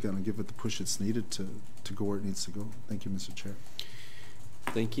 to kind of give it the push it's needed to go where it needs to go. Thank you, Mr. Chair.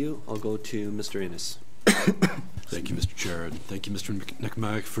 Thank you. I'll go to Mr. Innes. Thank you, Mr. Chair, and thank you, Mr.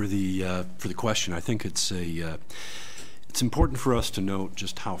 Nakamayak, for the question. I think it's important for us to note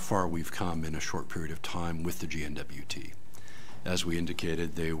just how far we've come in a short period of time with the GNWT. As we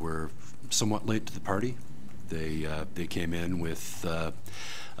indicated, they were somewhat late to the party. They came in with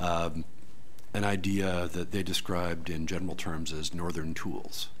an idea that they described in general terms as northern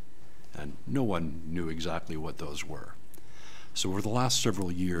tools, and no one knew exactly what those were. So over the last several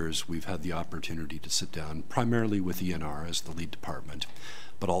years, we've had the opportunity to sit down primarily with ENR as the lead department,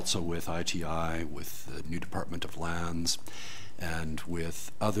 but also with ITI, with the new Department of Lands, and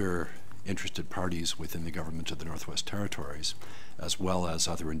with other interested parties within the government of the Northwest Territories, as well as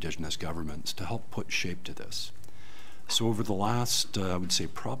other Indigenous governments, to help put shape to this. So over the last, I would say,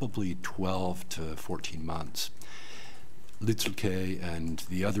 probably 12 to 14 months, Łutsël and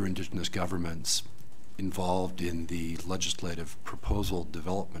the other Indigenous governments involved in the legislative proposal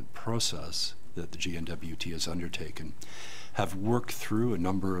development process that the GNWT has undertaken have worked through a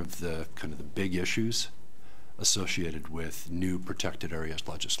number of the kind of the big issues associated with new protected areas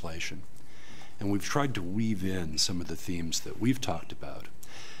legislation. And we've tried to weave in some of the themes that we've talked about,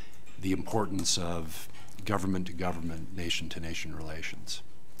 the importance of government-to-government, nation-to-nation relations,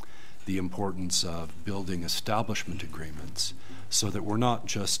 the importance of building establishment agreements so that we're not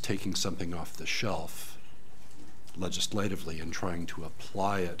just taking something off the shelf legislatively and trying to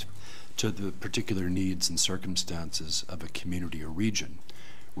apply it to the particular needs and circumstances of a community or region,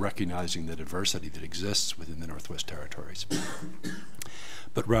 recognizing the diversity that exists within the Northwest Territories,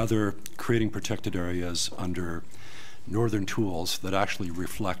 but rather creating protected areas under northern tools that actually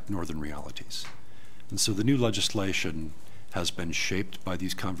reflect northern realities. And so the new legislation has been shaped by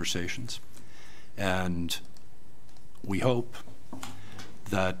these conversations, and we hope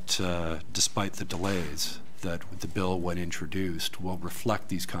that despite the delays, that the bill, when introduced, will reflect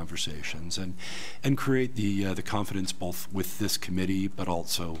these conversations and create the confidence both with this committee but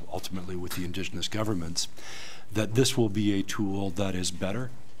also ultimately with the Indigenous governments that this will be a tool that is better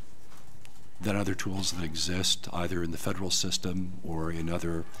than other tools that exist either in the federal system or in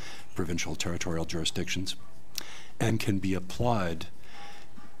other provincial territorial jurisdictions, and can be applied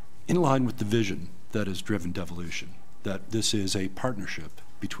in line with the vision that has driven devolution, that this is a partnership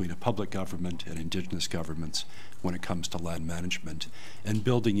between a public government and Indigenous governments when it comes to land management and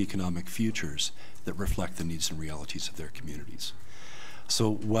building economic futures that reflect the needs and realities of their communities. So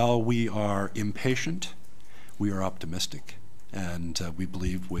while we are impatient, we are optimistic. And we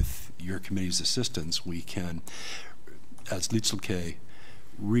believe with your committee's assistance, we can, as Łutsël,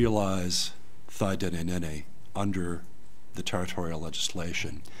 realize Thaidene and Nëné under the territorial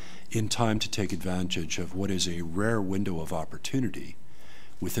legislation in time to take advantage of what is a rare window of opportunity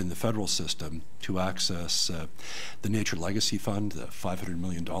within the federal system to access the Nature Legacy Fund, the $500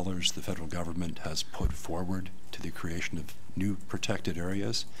 million the federal government has put forward to the creation of new protected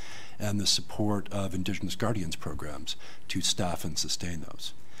areas, and the support of Indigenous Guardians programs to staff and sustain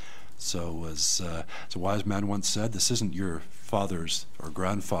those. So as a wise man once said, this isn't your father's or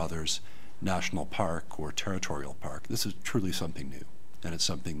grandfather's national park or territorial park. This is truly something new, and it's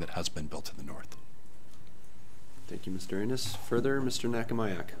something that has been built in the north. Thank you, Mr. Innes. Further, Mr.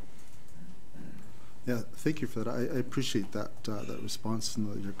 Nakamayak. Yeah, thank you for that. I appreciate that that response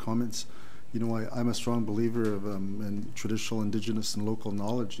and your comments. You know, I'm a strong believer of in traditional, indigenous, and local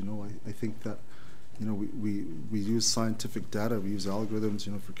knowledge. You know, I think that, you know, we use scientific data, we use algorithms,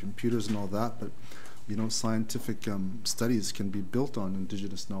 you know, for computers and all that, but, you know, scientific studies can be built on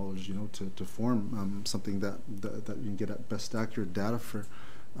indigenous knowledge, you know, to form something that you can get at best accurate data for.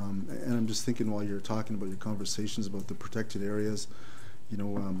 And I'm just thinking while you're talking about your conversations about the protected areas, you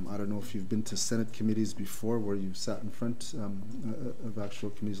know, I don't know if you've been to Senate committees before where you've sat in front of actual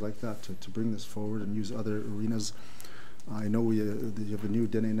committees like that to bring this forward and use other arenas. I know you have a new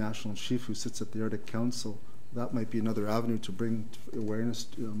Dene national chief who sits at the Arctic Council. That might be another avenue to bring awareness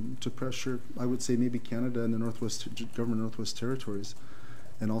to pressure, I would say maybe Canada and the government Northwest Territories.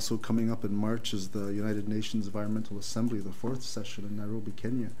 And also coming up in March is the United Nations Environmental Assembly, the 4th session in Nairobi,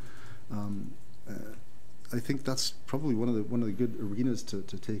 Kenya. I think that's probably one of the good arenas to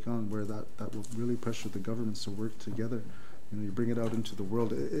take on, where that will really pressure the governments to work together. You know, you bring it out into the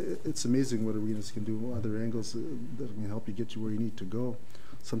world. It's amazing what arenas can do, other angles that can help you get you where you need to go.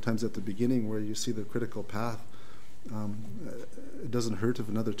 Sometimes at the beginning, where you see the critical path, it doesn't hurt if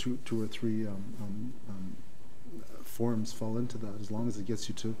another two or three forums fall into that, as long as it gets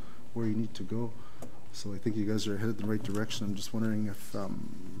you to where you need to go. So I think you guys are headed in the right direction. I'm just wondering if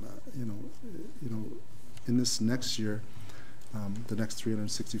you know, in this next year, the next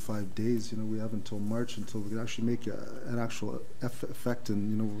 365 days, you know, we have until March until we can actually make an actual effect,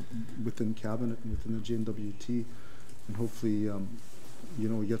 and you know, within cabinet and within the GNWT, and hopefully, you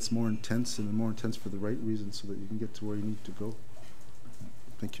know, it gets more intense and more intense for the right reasons, so that you can get to where you need to go.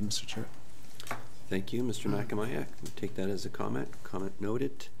 Thank you, Mr. Chair. Thank you, Mr. Nakamayak. We'll take that as a comment. Comment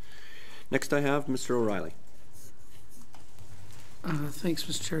noted. Next, I have Mr. O'Reilly. Thanks,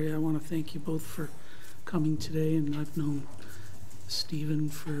 Mr. Chair. I want to thank you both for coming today, and I've known Stephen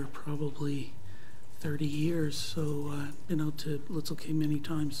for probably 30 years, so I've been out to Łutsël many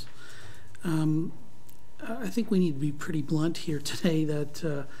times. I think we need to be pretty blunt here today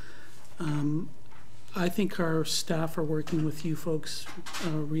that I think our staff are working with you folks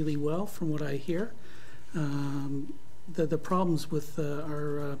really well, from what I hear. The problems with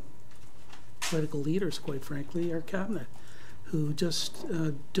our political leaders, quite frankly, our cabinet, who just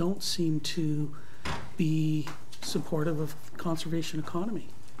don't seem to be supportive of conservation economy.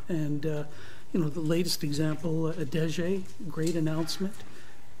 And you know, the latest example, Adege, great announcement.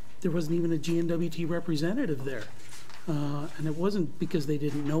 There wasn't even a GNWT representative there. And it wasn't because they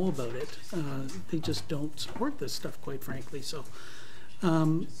didn't know about it. They just don't support this stuff, quite frankly. So,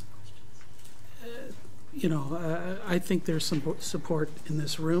 you know, I think there's some support in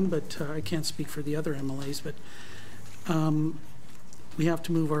this room, but I can't speak for the other MLAs. But we have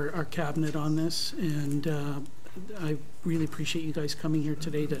to move our cabinet on this, and I really appreciate you guys coming here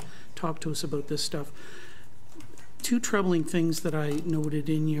today to talk to us about this stuff. Two troubling things that I noted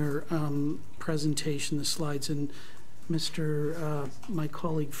in your presentation, the slides, and my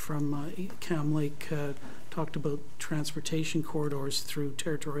colleague from Cam Lake talked about transportation corridors through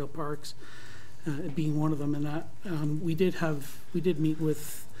territorial parks being one of them, and that we did meet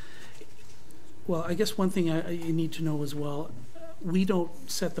with. Well, I guess one thing you need to know as well, we don't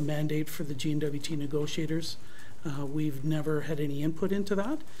set the mandate for the GNWT negotiators. We've never had any input into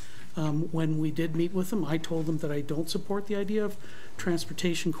that. When we did meet with them, I told them that I don't support the idea of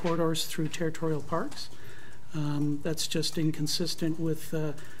transportation corridors through territorial parks. That's just inconsistent with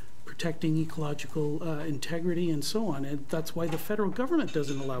protecting ecological integrity and so on, and that's why the federal government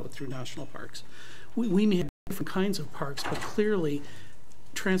doesn't allow it through national parks. We may have different kinds of parks, but clearly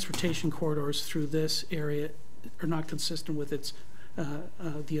transportation corridors through this area are not consistent with its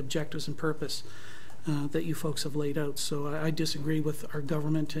the objectives and purpose that you folks have laid out. So I disagree with our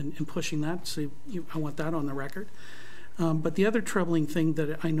government in pushing that, so I want that on the record. But the other troubling thing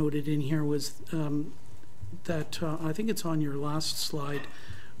that I noted in here was that I think it's on your last slide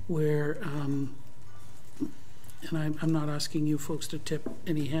where, and I'm not asking you folks to tip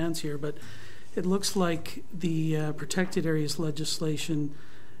any hands here, but it looks like the protected areas legislation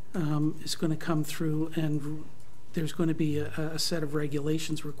is going to come through, and there's going to be a set of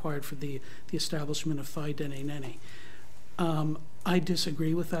regulations required for the establishment of Thaidene Nëné. I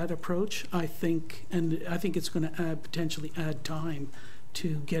disagree with that approach. I think it's going to potentially add time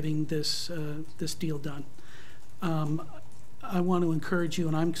to getting this this deal done. I want to encourage you,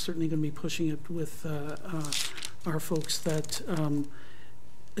 and I'm certainly going to be pushing it with our folks, that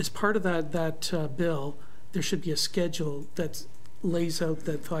as part of that bill, there should be a schedule that lays out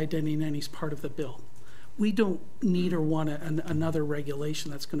that Thaidene Nëné is part of the bill. We don't need or want another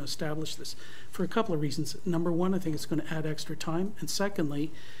regulation that's going to establish this for a couple of reasons. Number one, I think it's going to add extra time. And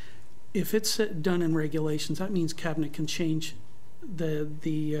secondly, if it's done in regulations, that means Cabinet can change the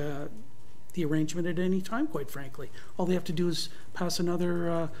arrangement at any time, quite frankly. All they have to do is pass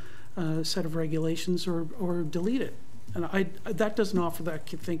another set of regulations or delete it. And that doesn't offer, I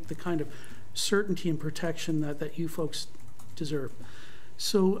think, the kind of certainty and protection that you folks deserve.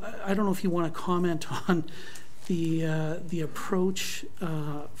 So I don't know if you want to comment on the approach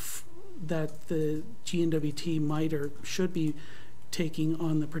that the GNWT might or should be taking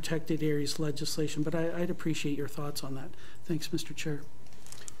on the protected areas legislation, but I'd appreciate your thoughts on that. Thanks, Mr. Chair.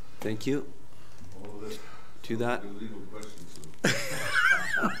 Thank you. To that.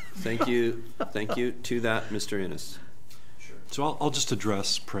 Thank you. Thank you. To that, Mr. Innes. Sure. So I'll just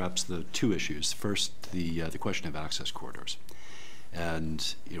address perhaps the two issues. First, the question of access corridors.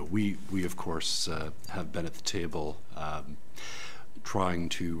 And we of course have been at the table trying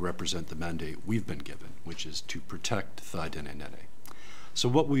to represent the mandate we've been given, which is to protect Thaidene Nëné. So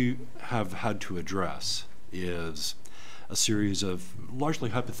what we have had to address is a series of largely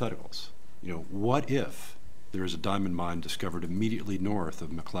hypotheticals. What if there is a diamond mine discovered immediately north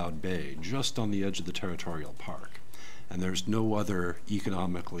of McLeod Bay, just on the edge of the territorial park, and there's no other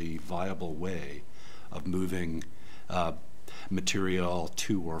economically viable way of moving material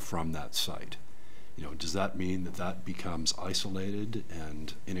to or from that site? Does that mean that becomes isolated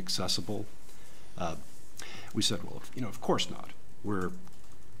and inaccessible? We said, well, of course not. We're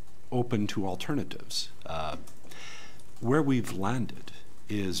open to alternatives. Where we've landed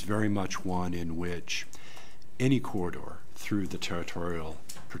is very much one in which any corridor through the territorial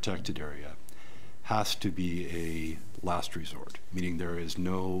protected area has to be a last resort, meaning there is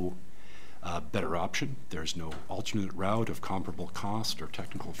no better option. There's no alternate route of comparable cost or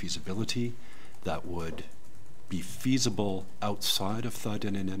technical feasibility that would be feasible outside of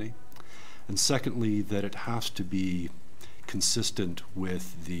Thaidene Nëné. And secondly, that it has to be consistent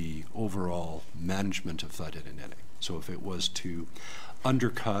with the overall management of Thaidene Nëné. So if it was to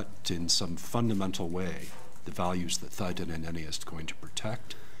undercut in some fundamental way the values that Thaidene Nëné is going to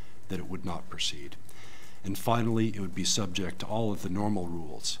protect, that it would not proceed. And finally, it would be subject to all of the normal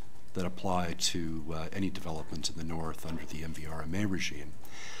rules that apply to any development in the north under the MVRMA regime.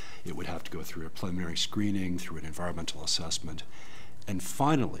 It would have to go through a preliminary screening, through an environmental assessment, and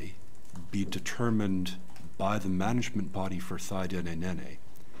finally be determined by the management body for Thaidene Nëné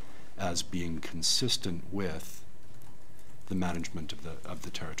as being consistent with the management of the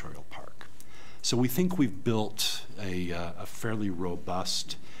territorial park. So we think we've built a fairly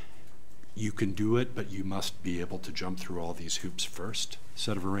robust, you can do it, but you must be able to jump through all these hoops first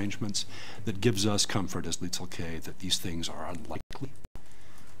set of arrangements that gives us comfort as Łutsël that these things are unlikely,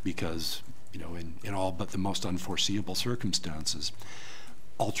 because in all but the most unforeseeable circumstances,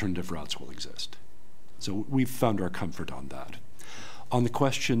 alternative routes will exist. So we've found our comfort on that. On the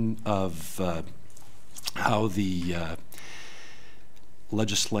question of how the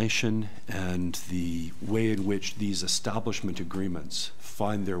legislation and the way in which these establishment agreements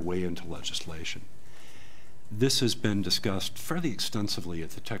find their way into legislation, this has been discussed fairly extensively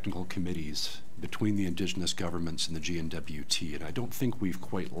at the technical committees between the Indigenous governments and the GNWT, and I don't think we've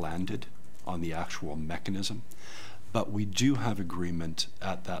quite landed on the actual mechanism, but we do have agreement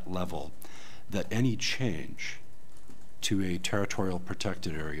at that level that any change to a territorial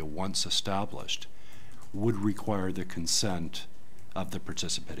protected area once established would require the consent of the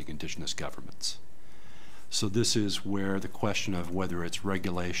participating Indigenous governments. So this is where the question of whether it's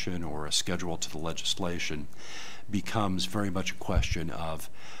regulation or a schedule to the legislation becomes very much a question of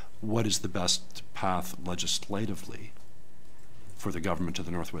what is the best path legislatively for the government of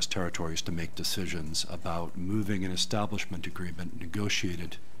the Northwest Territories to make decisions about moving an establishment agreement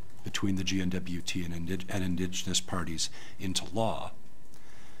negotiated between the GNWT and Indigenous parties into law,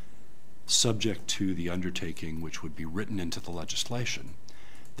 subject to the undertaking which would be written into the legislation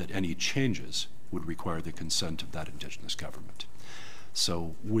that any changes would require the consent of that Indigenous government.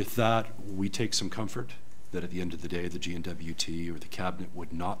 So with that, we take some comfort that at the end of the day, the GNWT or the Cabinet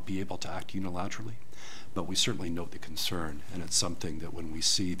would not be able to act unilaterally. But we certainly note the concern, and it's something that when we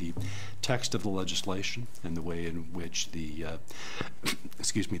see the text of the legislation and the way in which the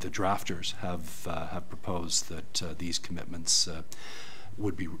the drafters have proposed that these commitments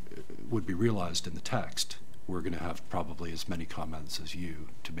would be realized in the text, we're going to have probably as many comments as you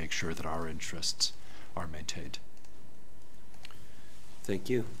to make sure that our interests are maintained. Thank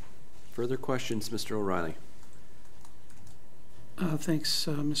you. Further questions, Mr. O'Reilly? Thanks,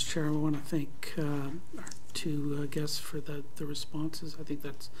 Mr. Chair. I want to thank our two guests for the responses. I think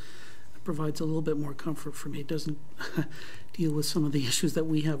that provides a little bit more comfort for me. It doesn't deal with some of the issues that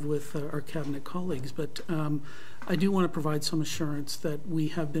we have with our Cabinet colleagues, but I do want to provide some assurance that we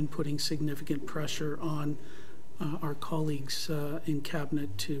have been putting significant pressure on our colleagues in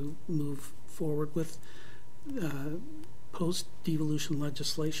Cabinet to move forward with post-devolution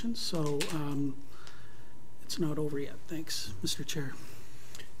legislation. So it's not over yet. Thanks, Mr. Chair.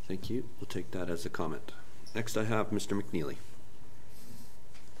 Thank you. We'll take that as a comment. Next I have Mr. McNeely.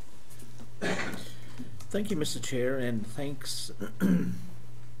 Thank you, Mr. Chair, and thanks to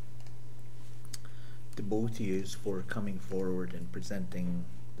both of you for coming forward and presenting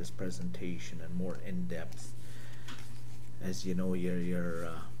this presentation and more in-depth. As you know, your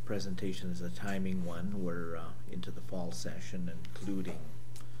presentation is a timing one. We're into the fall session, including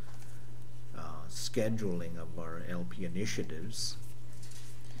scheduling of our LP initiatives.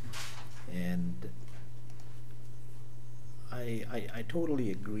 And I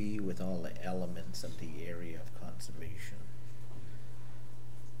totally agree with all the elements of the area of conservation,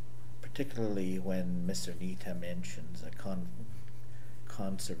 particularly when Mr. Nitah mentions a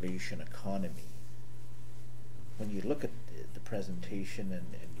conservation economy. When you look at the presentation and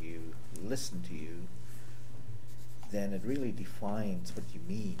you listen to you, then it really defines what you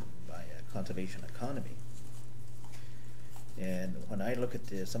mean by a conservation economy. And when I look at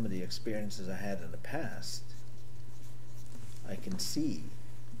some of the experiences I had in the past, I can see,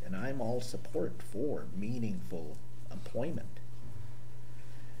 and I'm all support for meaningful employment.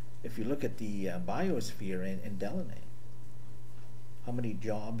 If you look at the biosphere in Dene, how many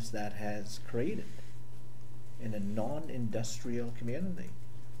jobs that has created in a non-industrial community.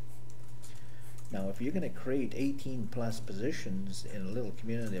 Now, if you're going to create 18 plus positions in a little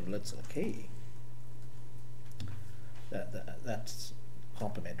community of Łutsël, that's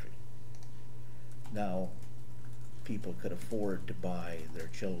complimentary. Now, people could afford to buy their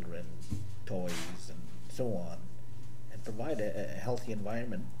children toys and so on, and provide a healthy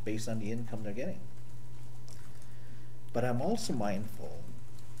environment based on the income they're getting. But I'm also mindful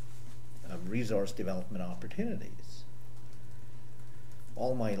of resource development opportunities.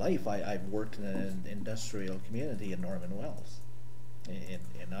 All my life, I've worked in an industrial community in Norman Wells,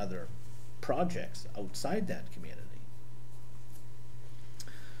 in other projects outside that community.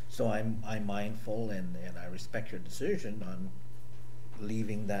 So I'm mindful, and I respect your decision on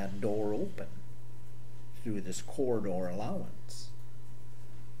leaving that door open through this corridor allowance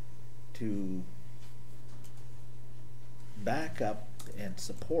to back up and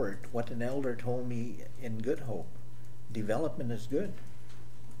support what an elder told me in Good Hope. Development is good,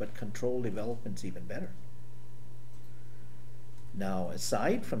 but controlled development's even better. Now,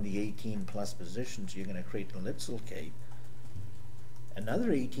 aside from the 18 plus positions you're going to create in Łutsël,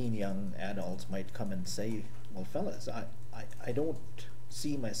 another 18 young adults might come and say, well, fellas, I don't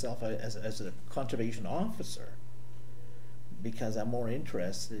see myself as a conservation officer because I'm more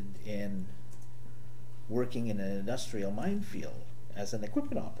interested in working in an industrial minefield as an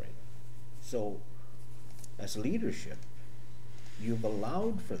equipment operator. So, as leadership, you've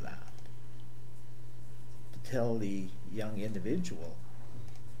allowed for that, to tell the young individual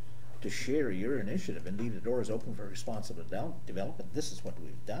to share your initiative and leave the doors open for responsible development. This is what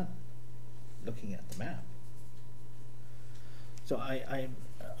we've done, looking at the map. So I'm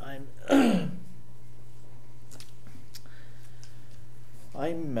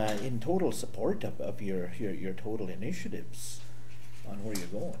in total support of your total initiatives on where you're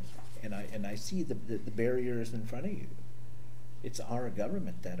going, and I see the barriers in front of you. It's our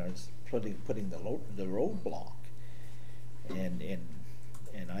government that is putting the roadblock, and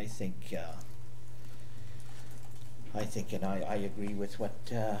I think and I agree with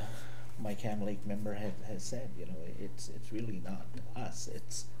what my Cam Lake member has said. You know, it's really not us,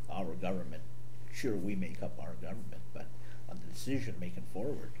 it's our government. Sure, we make up our government, but on the decision making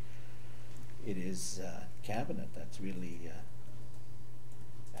forward, it is Cabinet that's really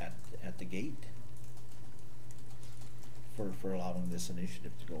at the gate. for allowing this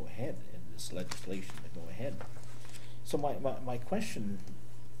initiative to go ahead and this legislation to go ahead. So my question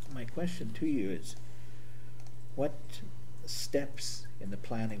to you is, what steps in the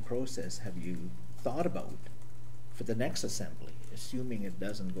planning process have you thought about for the next assembly, assuming it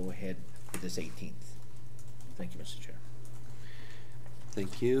doesn't go ahead for this 18th? Thank you, Mr. Chair.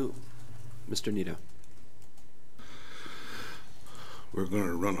 Thank you. Mr. Nitah. We're going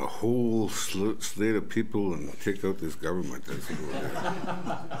to run a whole slate of people and take out this government.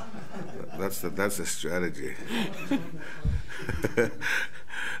 That's a strategy.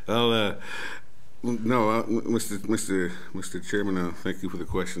 Well, no, Mr. Chairman, thank you for the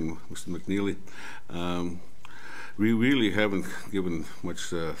question, Mr. McNeely. We really haven't given much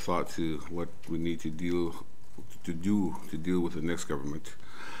thought to what we need to deal with the next government.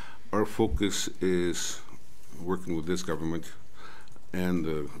 Our focus is working with this government and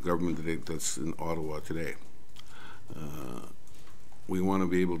the government that's in Ottawa today. We want to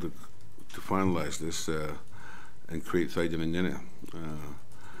be able to finalize this and create Thaidene and Dene,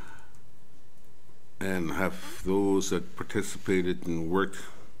 and have those that participated and worked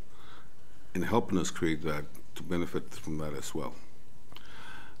in helping us create that to benefit from that as well.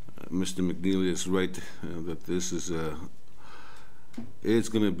 Mr. McNeely is right that this is it's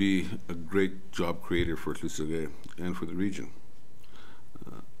going to be a great job creator for Łutsël and for the region.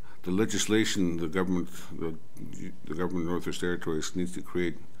 The legislation the government of Northwest Territories needs to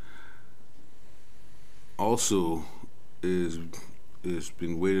create also is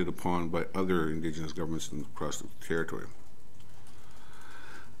being weighted upon by other Indigenous governments across the territory.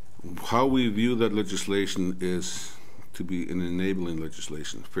 How we view that legislation is to be an enabling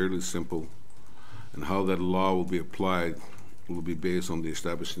legislation, fairly simple, and how that law will be applied will be based on the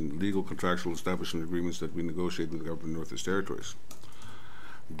legal contractual establishment agreements that we negotiate with the government of Northwest Territories.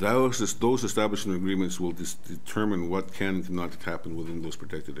 Those establishment agreements will determine what can and cannot happen within those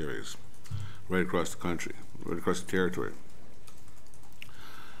protected areas, right across the country, right across the territory.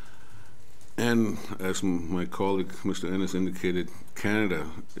 And as my colleague, Mr. Ennis, indicated, Canada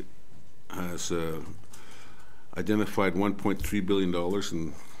has identified $1.3 billion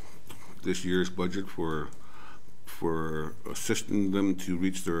in this year's budget for assisting them to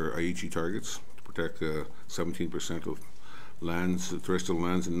reach their Aichi targets, to protect 17% of lands, terrestrial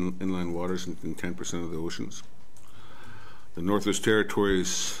lands and inland waters, and 10% of the oceans. The Northwest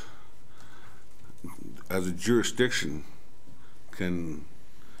Territories, as a jurisdiction, can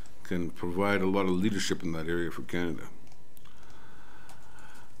provide a lot of leadership in that area for Canada.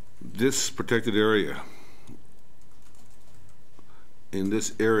 This protected area, in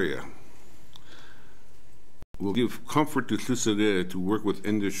this area, will give comfort to Łutsël to work with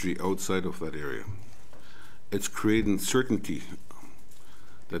industry outside of that area. It's creating certainty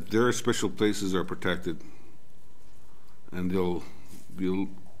that their special places are protected, and they'll be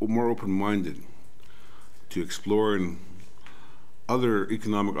more open-minded to exploring other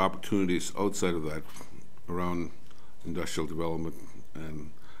economic opportunities outside of that around industrial development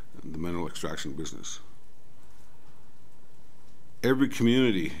and the mineral extraction business. Every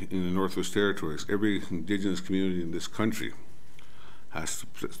community in the Northwest Territories, every Indigenous community in this country has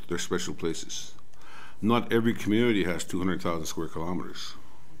their special places. Not every community has 200,000 square kilometers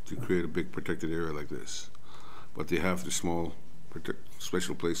to create a big protected area like this, but they have their small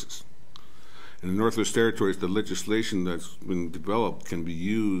special places. In the Northwest Territories, the legislation that's been developed can be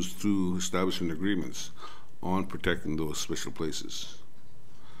used through establishment agreements on protecting those special places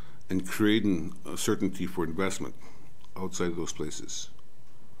and creating a certainty for investment outside of those places.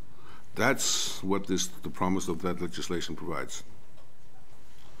 That's what the promise of that legislation provides.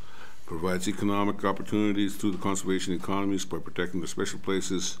 Provides economic opportunities through the conservation economies by protecting the special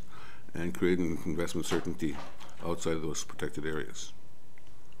places and creating investment certainty outside of those protected areas.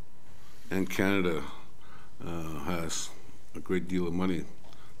 And Canada has a great deal of money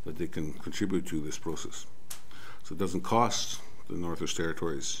that they can contribute to this process. So it doesn't cost the Northwest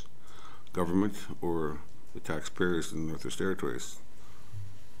Territories government or the taxpayers in the Northwest Territories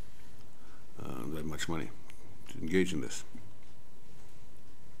that much money to engage in this.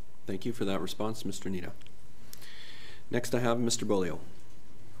 Thank you for that response, Mr. Nitah. Next I have Mr. Bolio.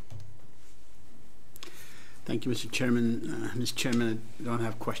 Thank you, Mr. Chairman. Mr. Chairman, I don't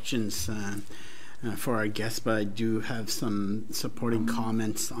have questions for our guests, but I do have some supporting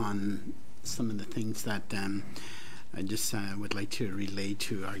comments on some of the things that I just would like to relay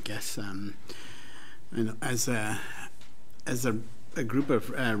to our guests. And as a group of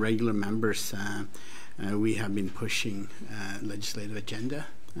regular members, we have been pushing legislative agenda,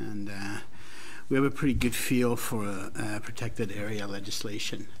 and we have a pretty good feel for protected area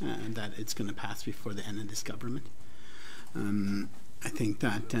legislation that it's going to pass before the end of this government. I think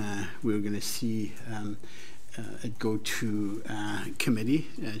that we're going to see it go to committee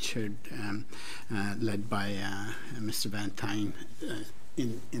chaired, led by Mr. Vanthuyne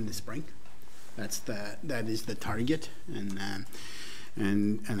in the spring. That is the target, and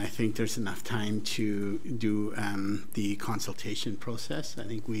I think there's enough time to do the consultation process. I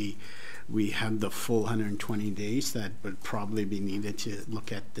think we have the full 120 days that would probably be needed to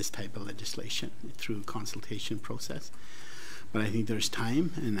look at this type of legislation through consultation process. But I think there's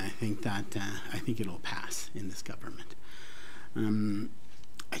time, and I think that I think it'll pass in this government.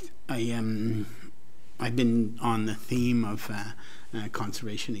 I've been on the theme of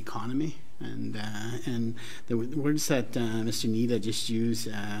conservation economy, and the words that Mr. Nitah just used,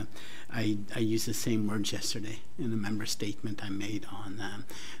 I used the same words yesterday in a member statement I made on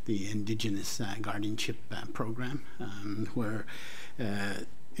the Indigenous guardianship program, where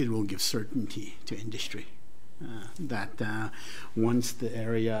it will give certainty to industry. That once the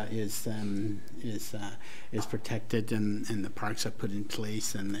area is protected and the parks are put in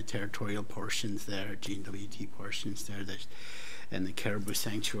place and the territorial portions there, GWD portions there, and the caribou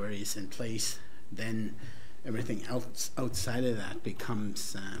sanctuary is in place, then everything else outside of that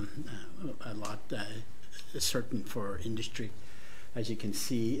becomes a lot certain for industry. As you can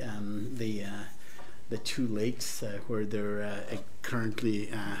see, the two lakes where they're currently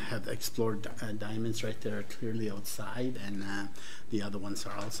have explored diamonds right there are clearly outside, and the other ones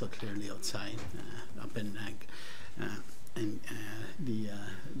are also clearly outside up in the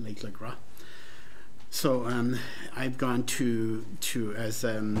Lake Le Gras. So I've gone to as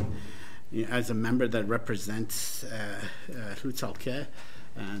a member that represents Łutsël,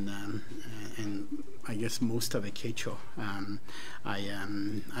 and I guess most of Quechua. I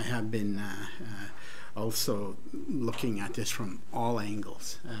have been also looking at this from all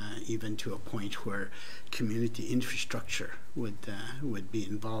angles, even to a point where community infrastructure would be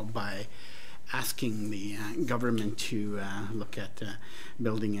involved by asking the government to look at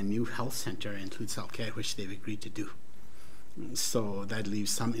building a new health center in Łutsël, which they've agreed to do. So that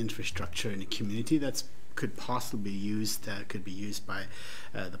leaves some infrastructure in the community that's could possibly be used by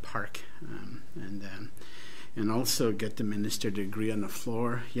the park, and also get the minister to agree on the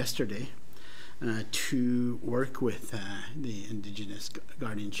floor yesterday to work with the Indigenous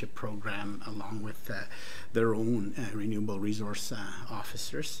guardianship program along with their own renewable resource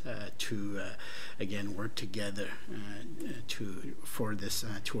officers to again work together for this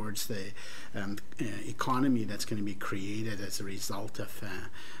towards the economy that's going to be created as a result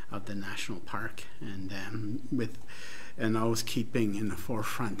of the national park, and always keeping in the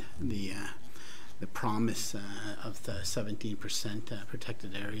forefront the promise of the 17%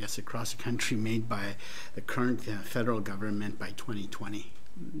 protected areas across the country made by the current federal government by 2020.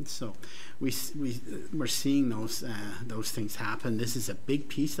 So we're seeing those things happen. This is a big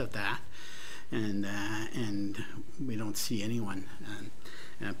piece of that, and we don't see anyone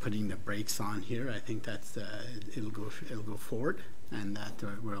putting the brakes on here. I think that's it'll go forward, and that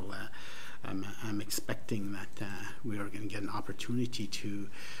we'll. I'm expecting that we are going to get an opportunity to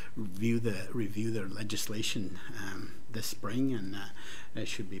review their legislation this spring, and it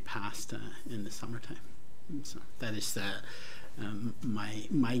should be passed in the summertime. And so that is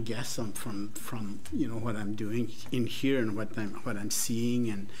my guess from what I'm doing in here and what I'm seeing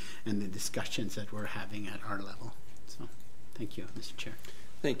and the discussions that we're having at our level. So thank you, Mr. Chair.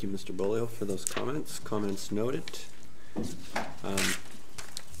 Thank you, Mr. Bolio, for those comments. Comments noted.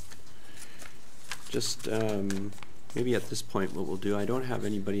 Just maybe at this point what we'll do, I don't have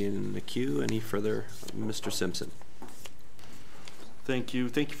anybody in the queue. Any further? Mr. Simpson. Thank you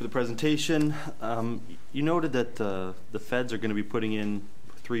for the presentation. You noted that the feds are going to be putting in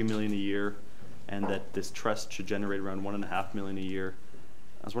 $3 million a year, and that this trust should generate around $1.5 million a year.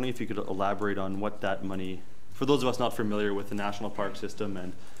 I was wondering if you could elaborate on what that money, for those of us not familiar with the national park system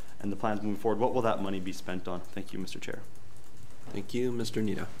and the plans moving forward, what will that money be spent on? Thank you, Mr. Chair. Thank you, Mr.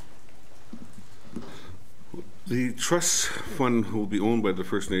 Nitah. The trust fund will be owned by the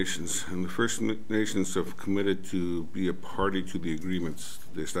First Nations, and the First Nations have committed to be a party to the agreements,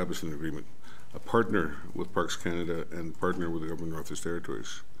 the establishment agreement, a partner with Parks Canada and partner with the Government of Northwest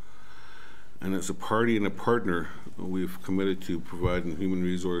Territories. And as a party and a partner, we've committed to providing human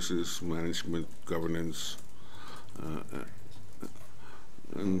resources, management, governance,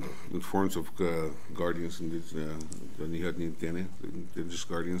 and the forms of guardians and the Dene, the Indigenous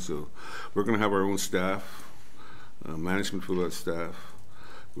guardians. So we're going to have our own staff, management for that staff.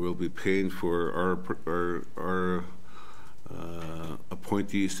 We'll be paying for our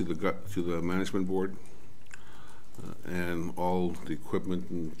appointees to the management board. and all the equipment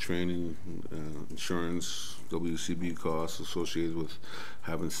and training, insurance, WCB costs associated with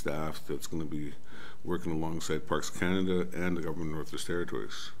having staff that's going to be working alongside Parks Canada and the Government of Northwest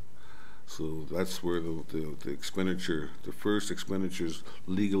Territories. So that's where the expenditure, the first expenditures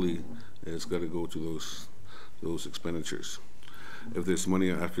legally has got to go to those expenditures. If there's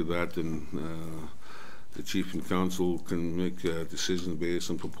money after that, then the Chief and Council can make decisions based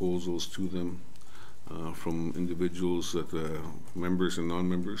on proposals to them from individuals, that members and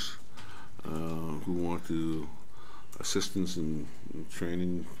non-members who want to assistance in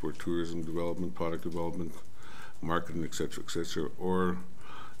training for tourism development, product development, marketing, etc., or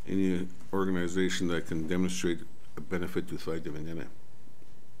any organization that can demonstrate a benefit to Thaidene and Nitah.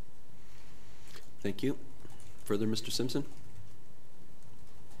 Thank you. Further, Mr. Simpson?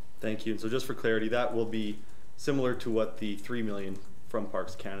 Thank you. And so just for clarity, that will be similar to what the $3 million from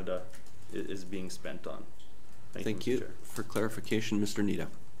Parks Canada is being spent on. Thank you. For clarification, Mr. Nitah.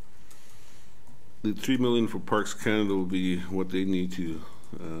 The $3 million for Parks Canada will be what they need to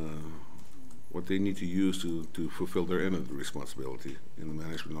use to fulfill their end of the responsibility in the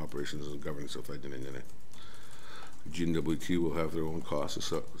management, operations, and governance of Thaidene and Nitah. GNWT will have their own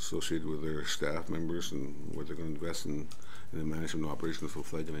costs associated with their staff members and what they're going to invest in the management and operations of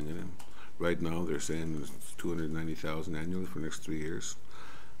Thaidene and Nitah. Right now, they're saying it's $290,000 annually for the next 3 years.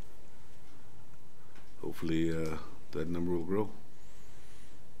 Hopefully, that number will grow.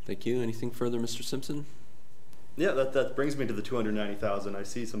 Thank you. Anything further, Mr. Simpson? Yeah, that brings me to the 290,000. I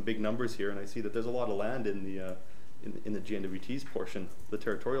see some big numbers here, and I see that there's a lot of land in the GNWT's portion, the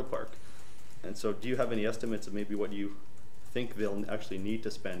territorial park. And so, do you have any estimates of maybe what you think they'll actually need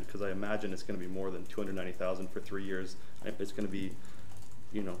to spend? Because I imagine it's going to be more than 290,000 for 3 years. It's going to be,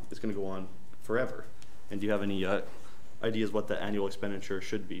 it's going to go on forever. And do you have any ideas what the annual expenditure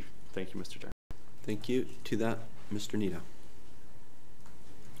should be? Thank you, Mr. Chair. Thank you. To that, Mr. Nitah.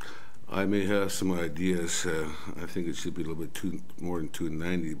 I may have some ideas. I think it should be a little bit more than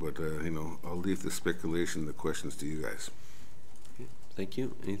 290, but I'll leave the speculation, the questions to you guys. Okay. Thank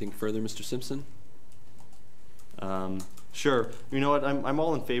you. Anything further, Mr. Simpson? Sure. You know what? I'm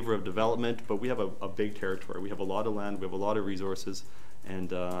all in favor of development, but we have a big territory. We have a lot of land. We have a lot of resources,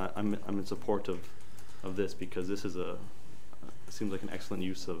 and I'm in support of this because this is it seems like an excellent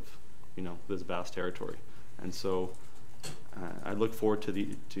use of this vast territory, and so. I look forward to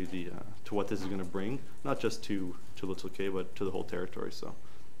what this is going to bring, not just to Łutsël, but to the whole territory. So,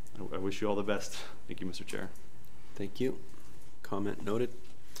 I wish you all the best. Thank you, Mr. Chair. Thank you. Comment noted.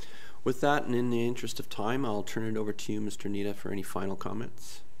 With that, and in the interest of time, I'll turn it over to you, Mr. Nitah, for any final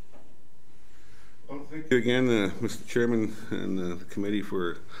comments. Well, thank you again, Mr. Chairman, and the committee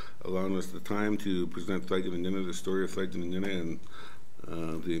for allowing us the time to present Thaidene and Nitah, the story of Thaidene and Nitah, and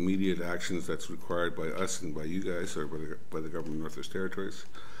the immediate actions that's required by us and by you guys, or by the Government of Northwest Territories.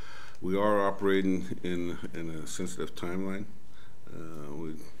 We are operating in a sensitive timeline.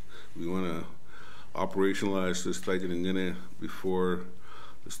 We want to operationalize this Thaidene and Nitah before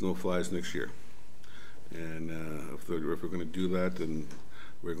the snow flies next year. And if we're going to do that, then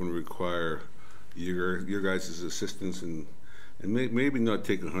we're going to require your guys' assistance and maybe not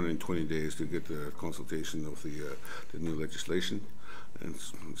take 120 days to get the consultation of the new legislation. And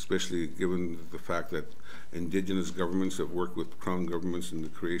especially given the fact that Indigenous governments have worked with Crown governments in the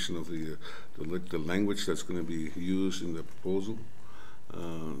creation of the language that's going to be used in the proposal.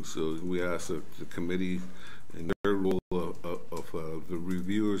 So we ask the committee in their role of the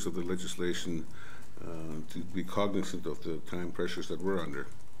reviewers of the legislation to be cognizant of the time pressures that we're under.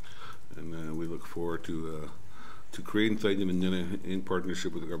 And we look forward to creating Thaidene and Nitah in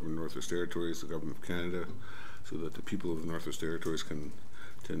partnership with the Government of Northwest Territories, the Government of Canada, so that the people of the Northwest Territories can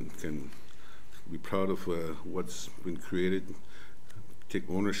be proud of what's been created, take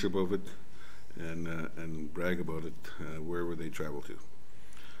ownership of it, and brag about it wherever they travel to.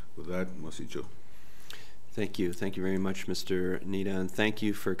 With that, Masicho. Thank you. Thank you very much, Mr. Nitah, and thank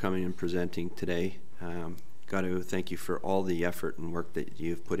you for coming and presenting today. Got to thank you for all the effort and work that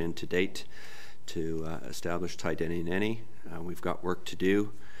you've put in to date to establish Thaidene and Nitah. We've got work to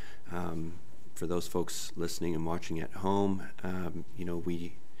do. For those folks listening and watching at home,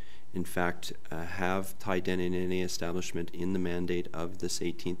 we in fact have Thaidene and Nitah establishment in the mandate of this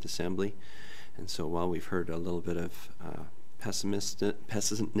 18th Assembly. And so while we've heard a little bit of pessimism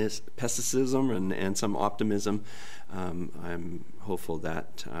and some optimism, I'm hopeful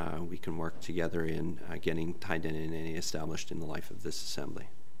that we can work together in getting Thaidene and Nitah established in the life of this Assembly.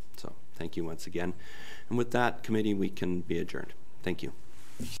 So thank you once again. And with that, committee, we can be adjourned. Thank you.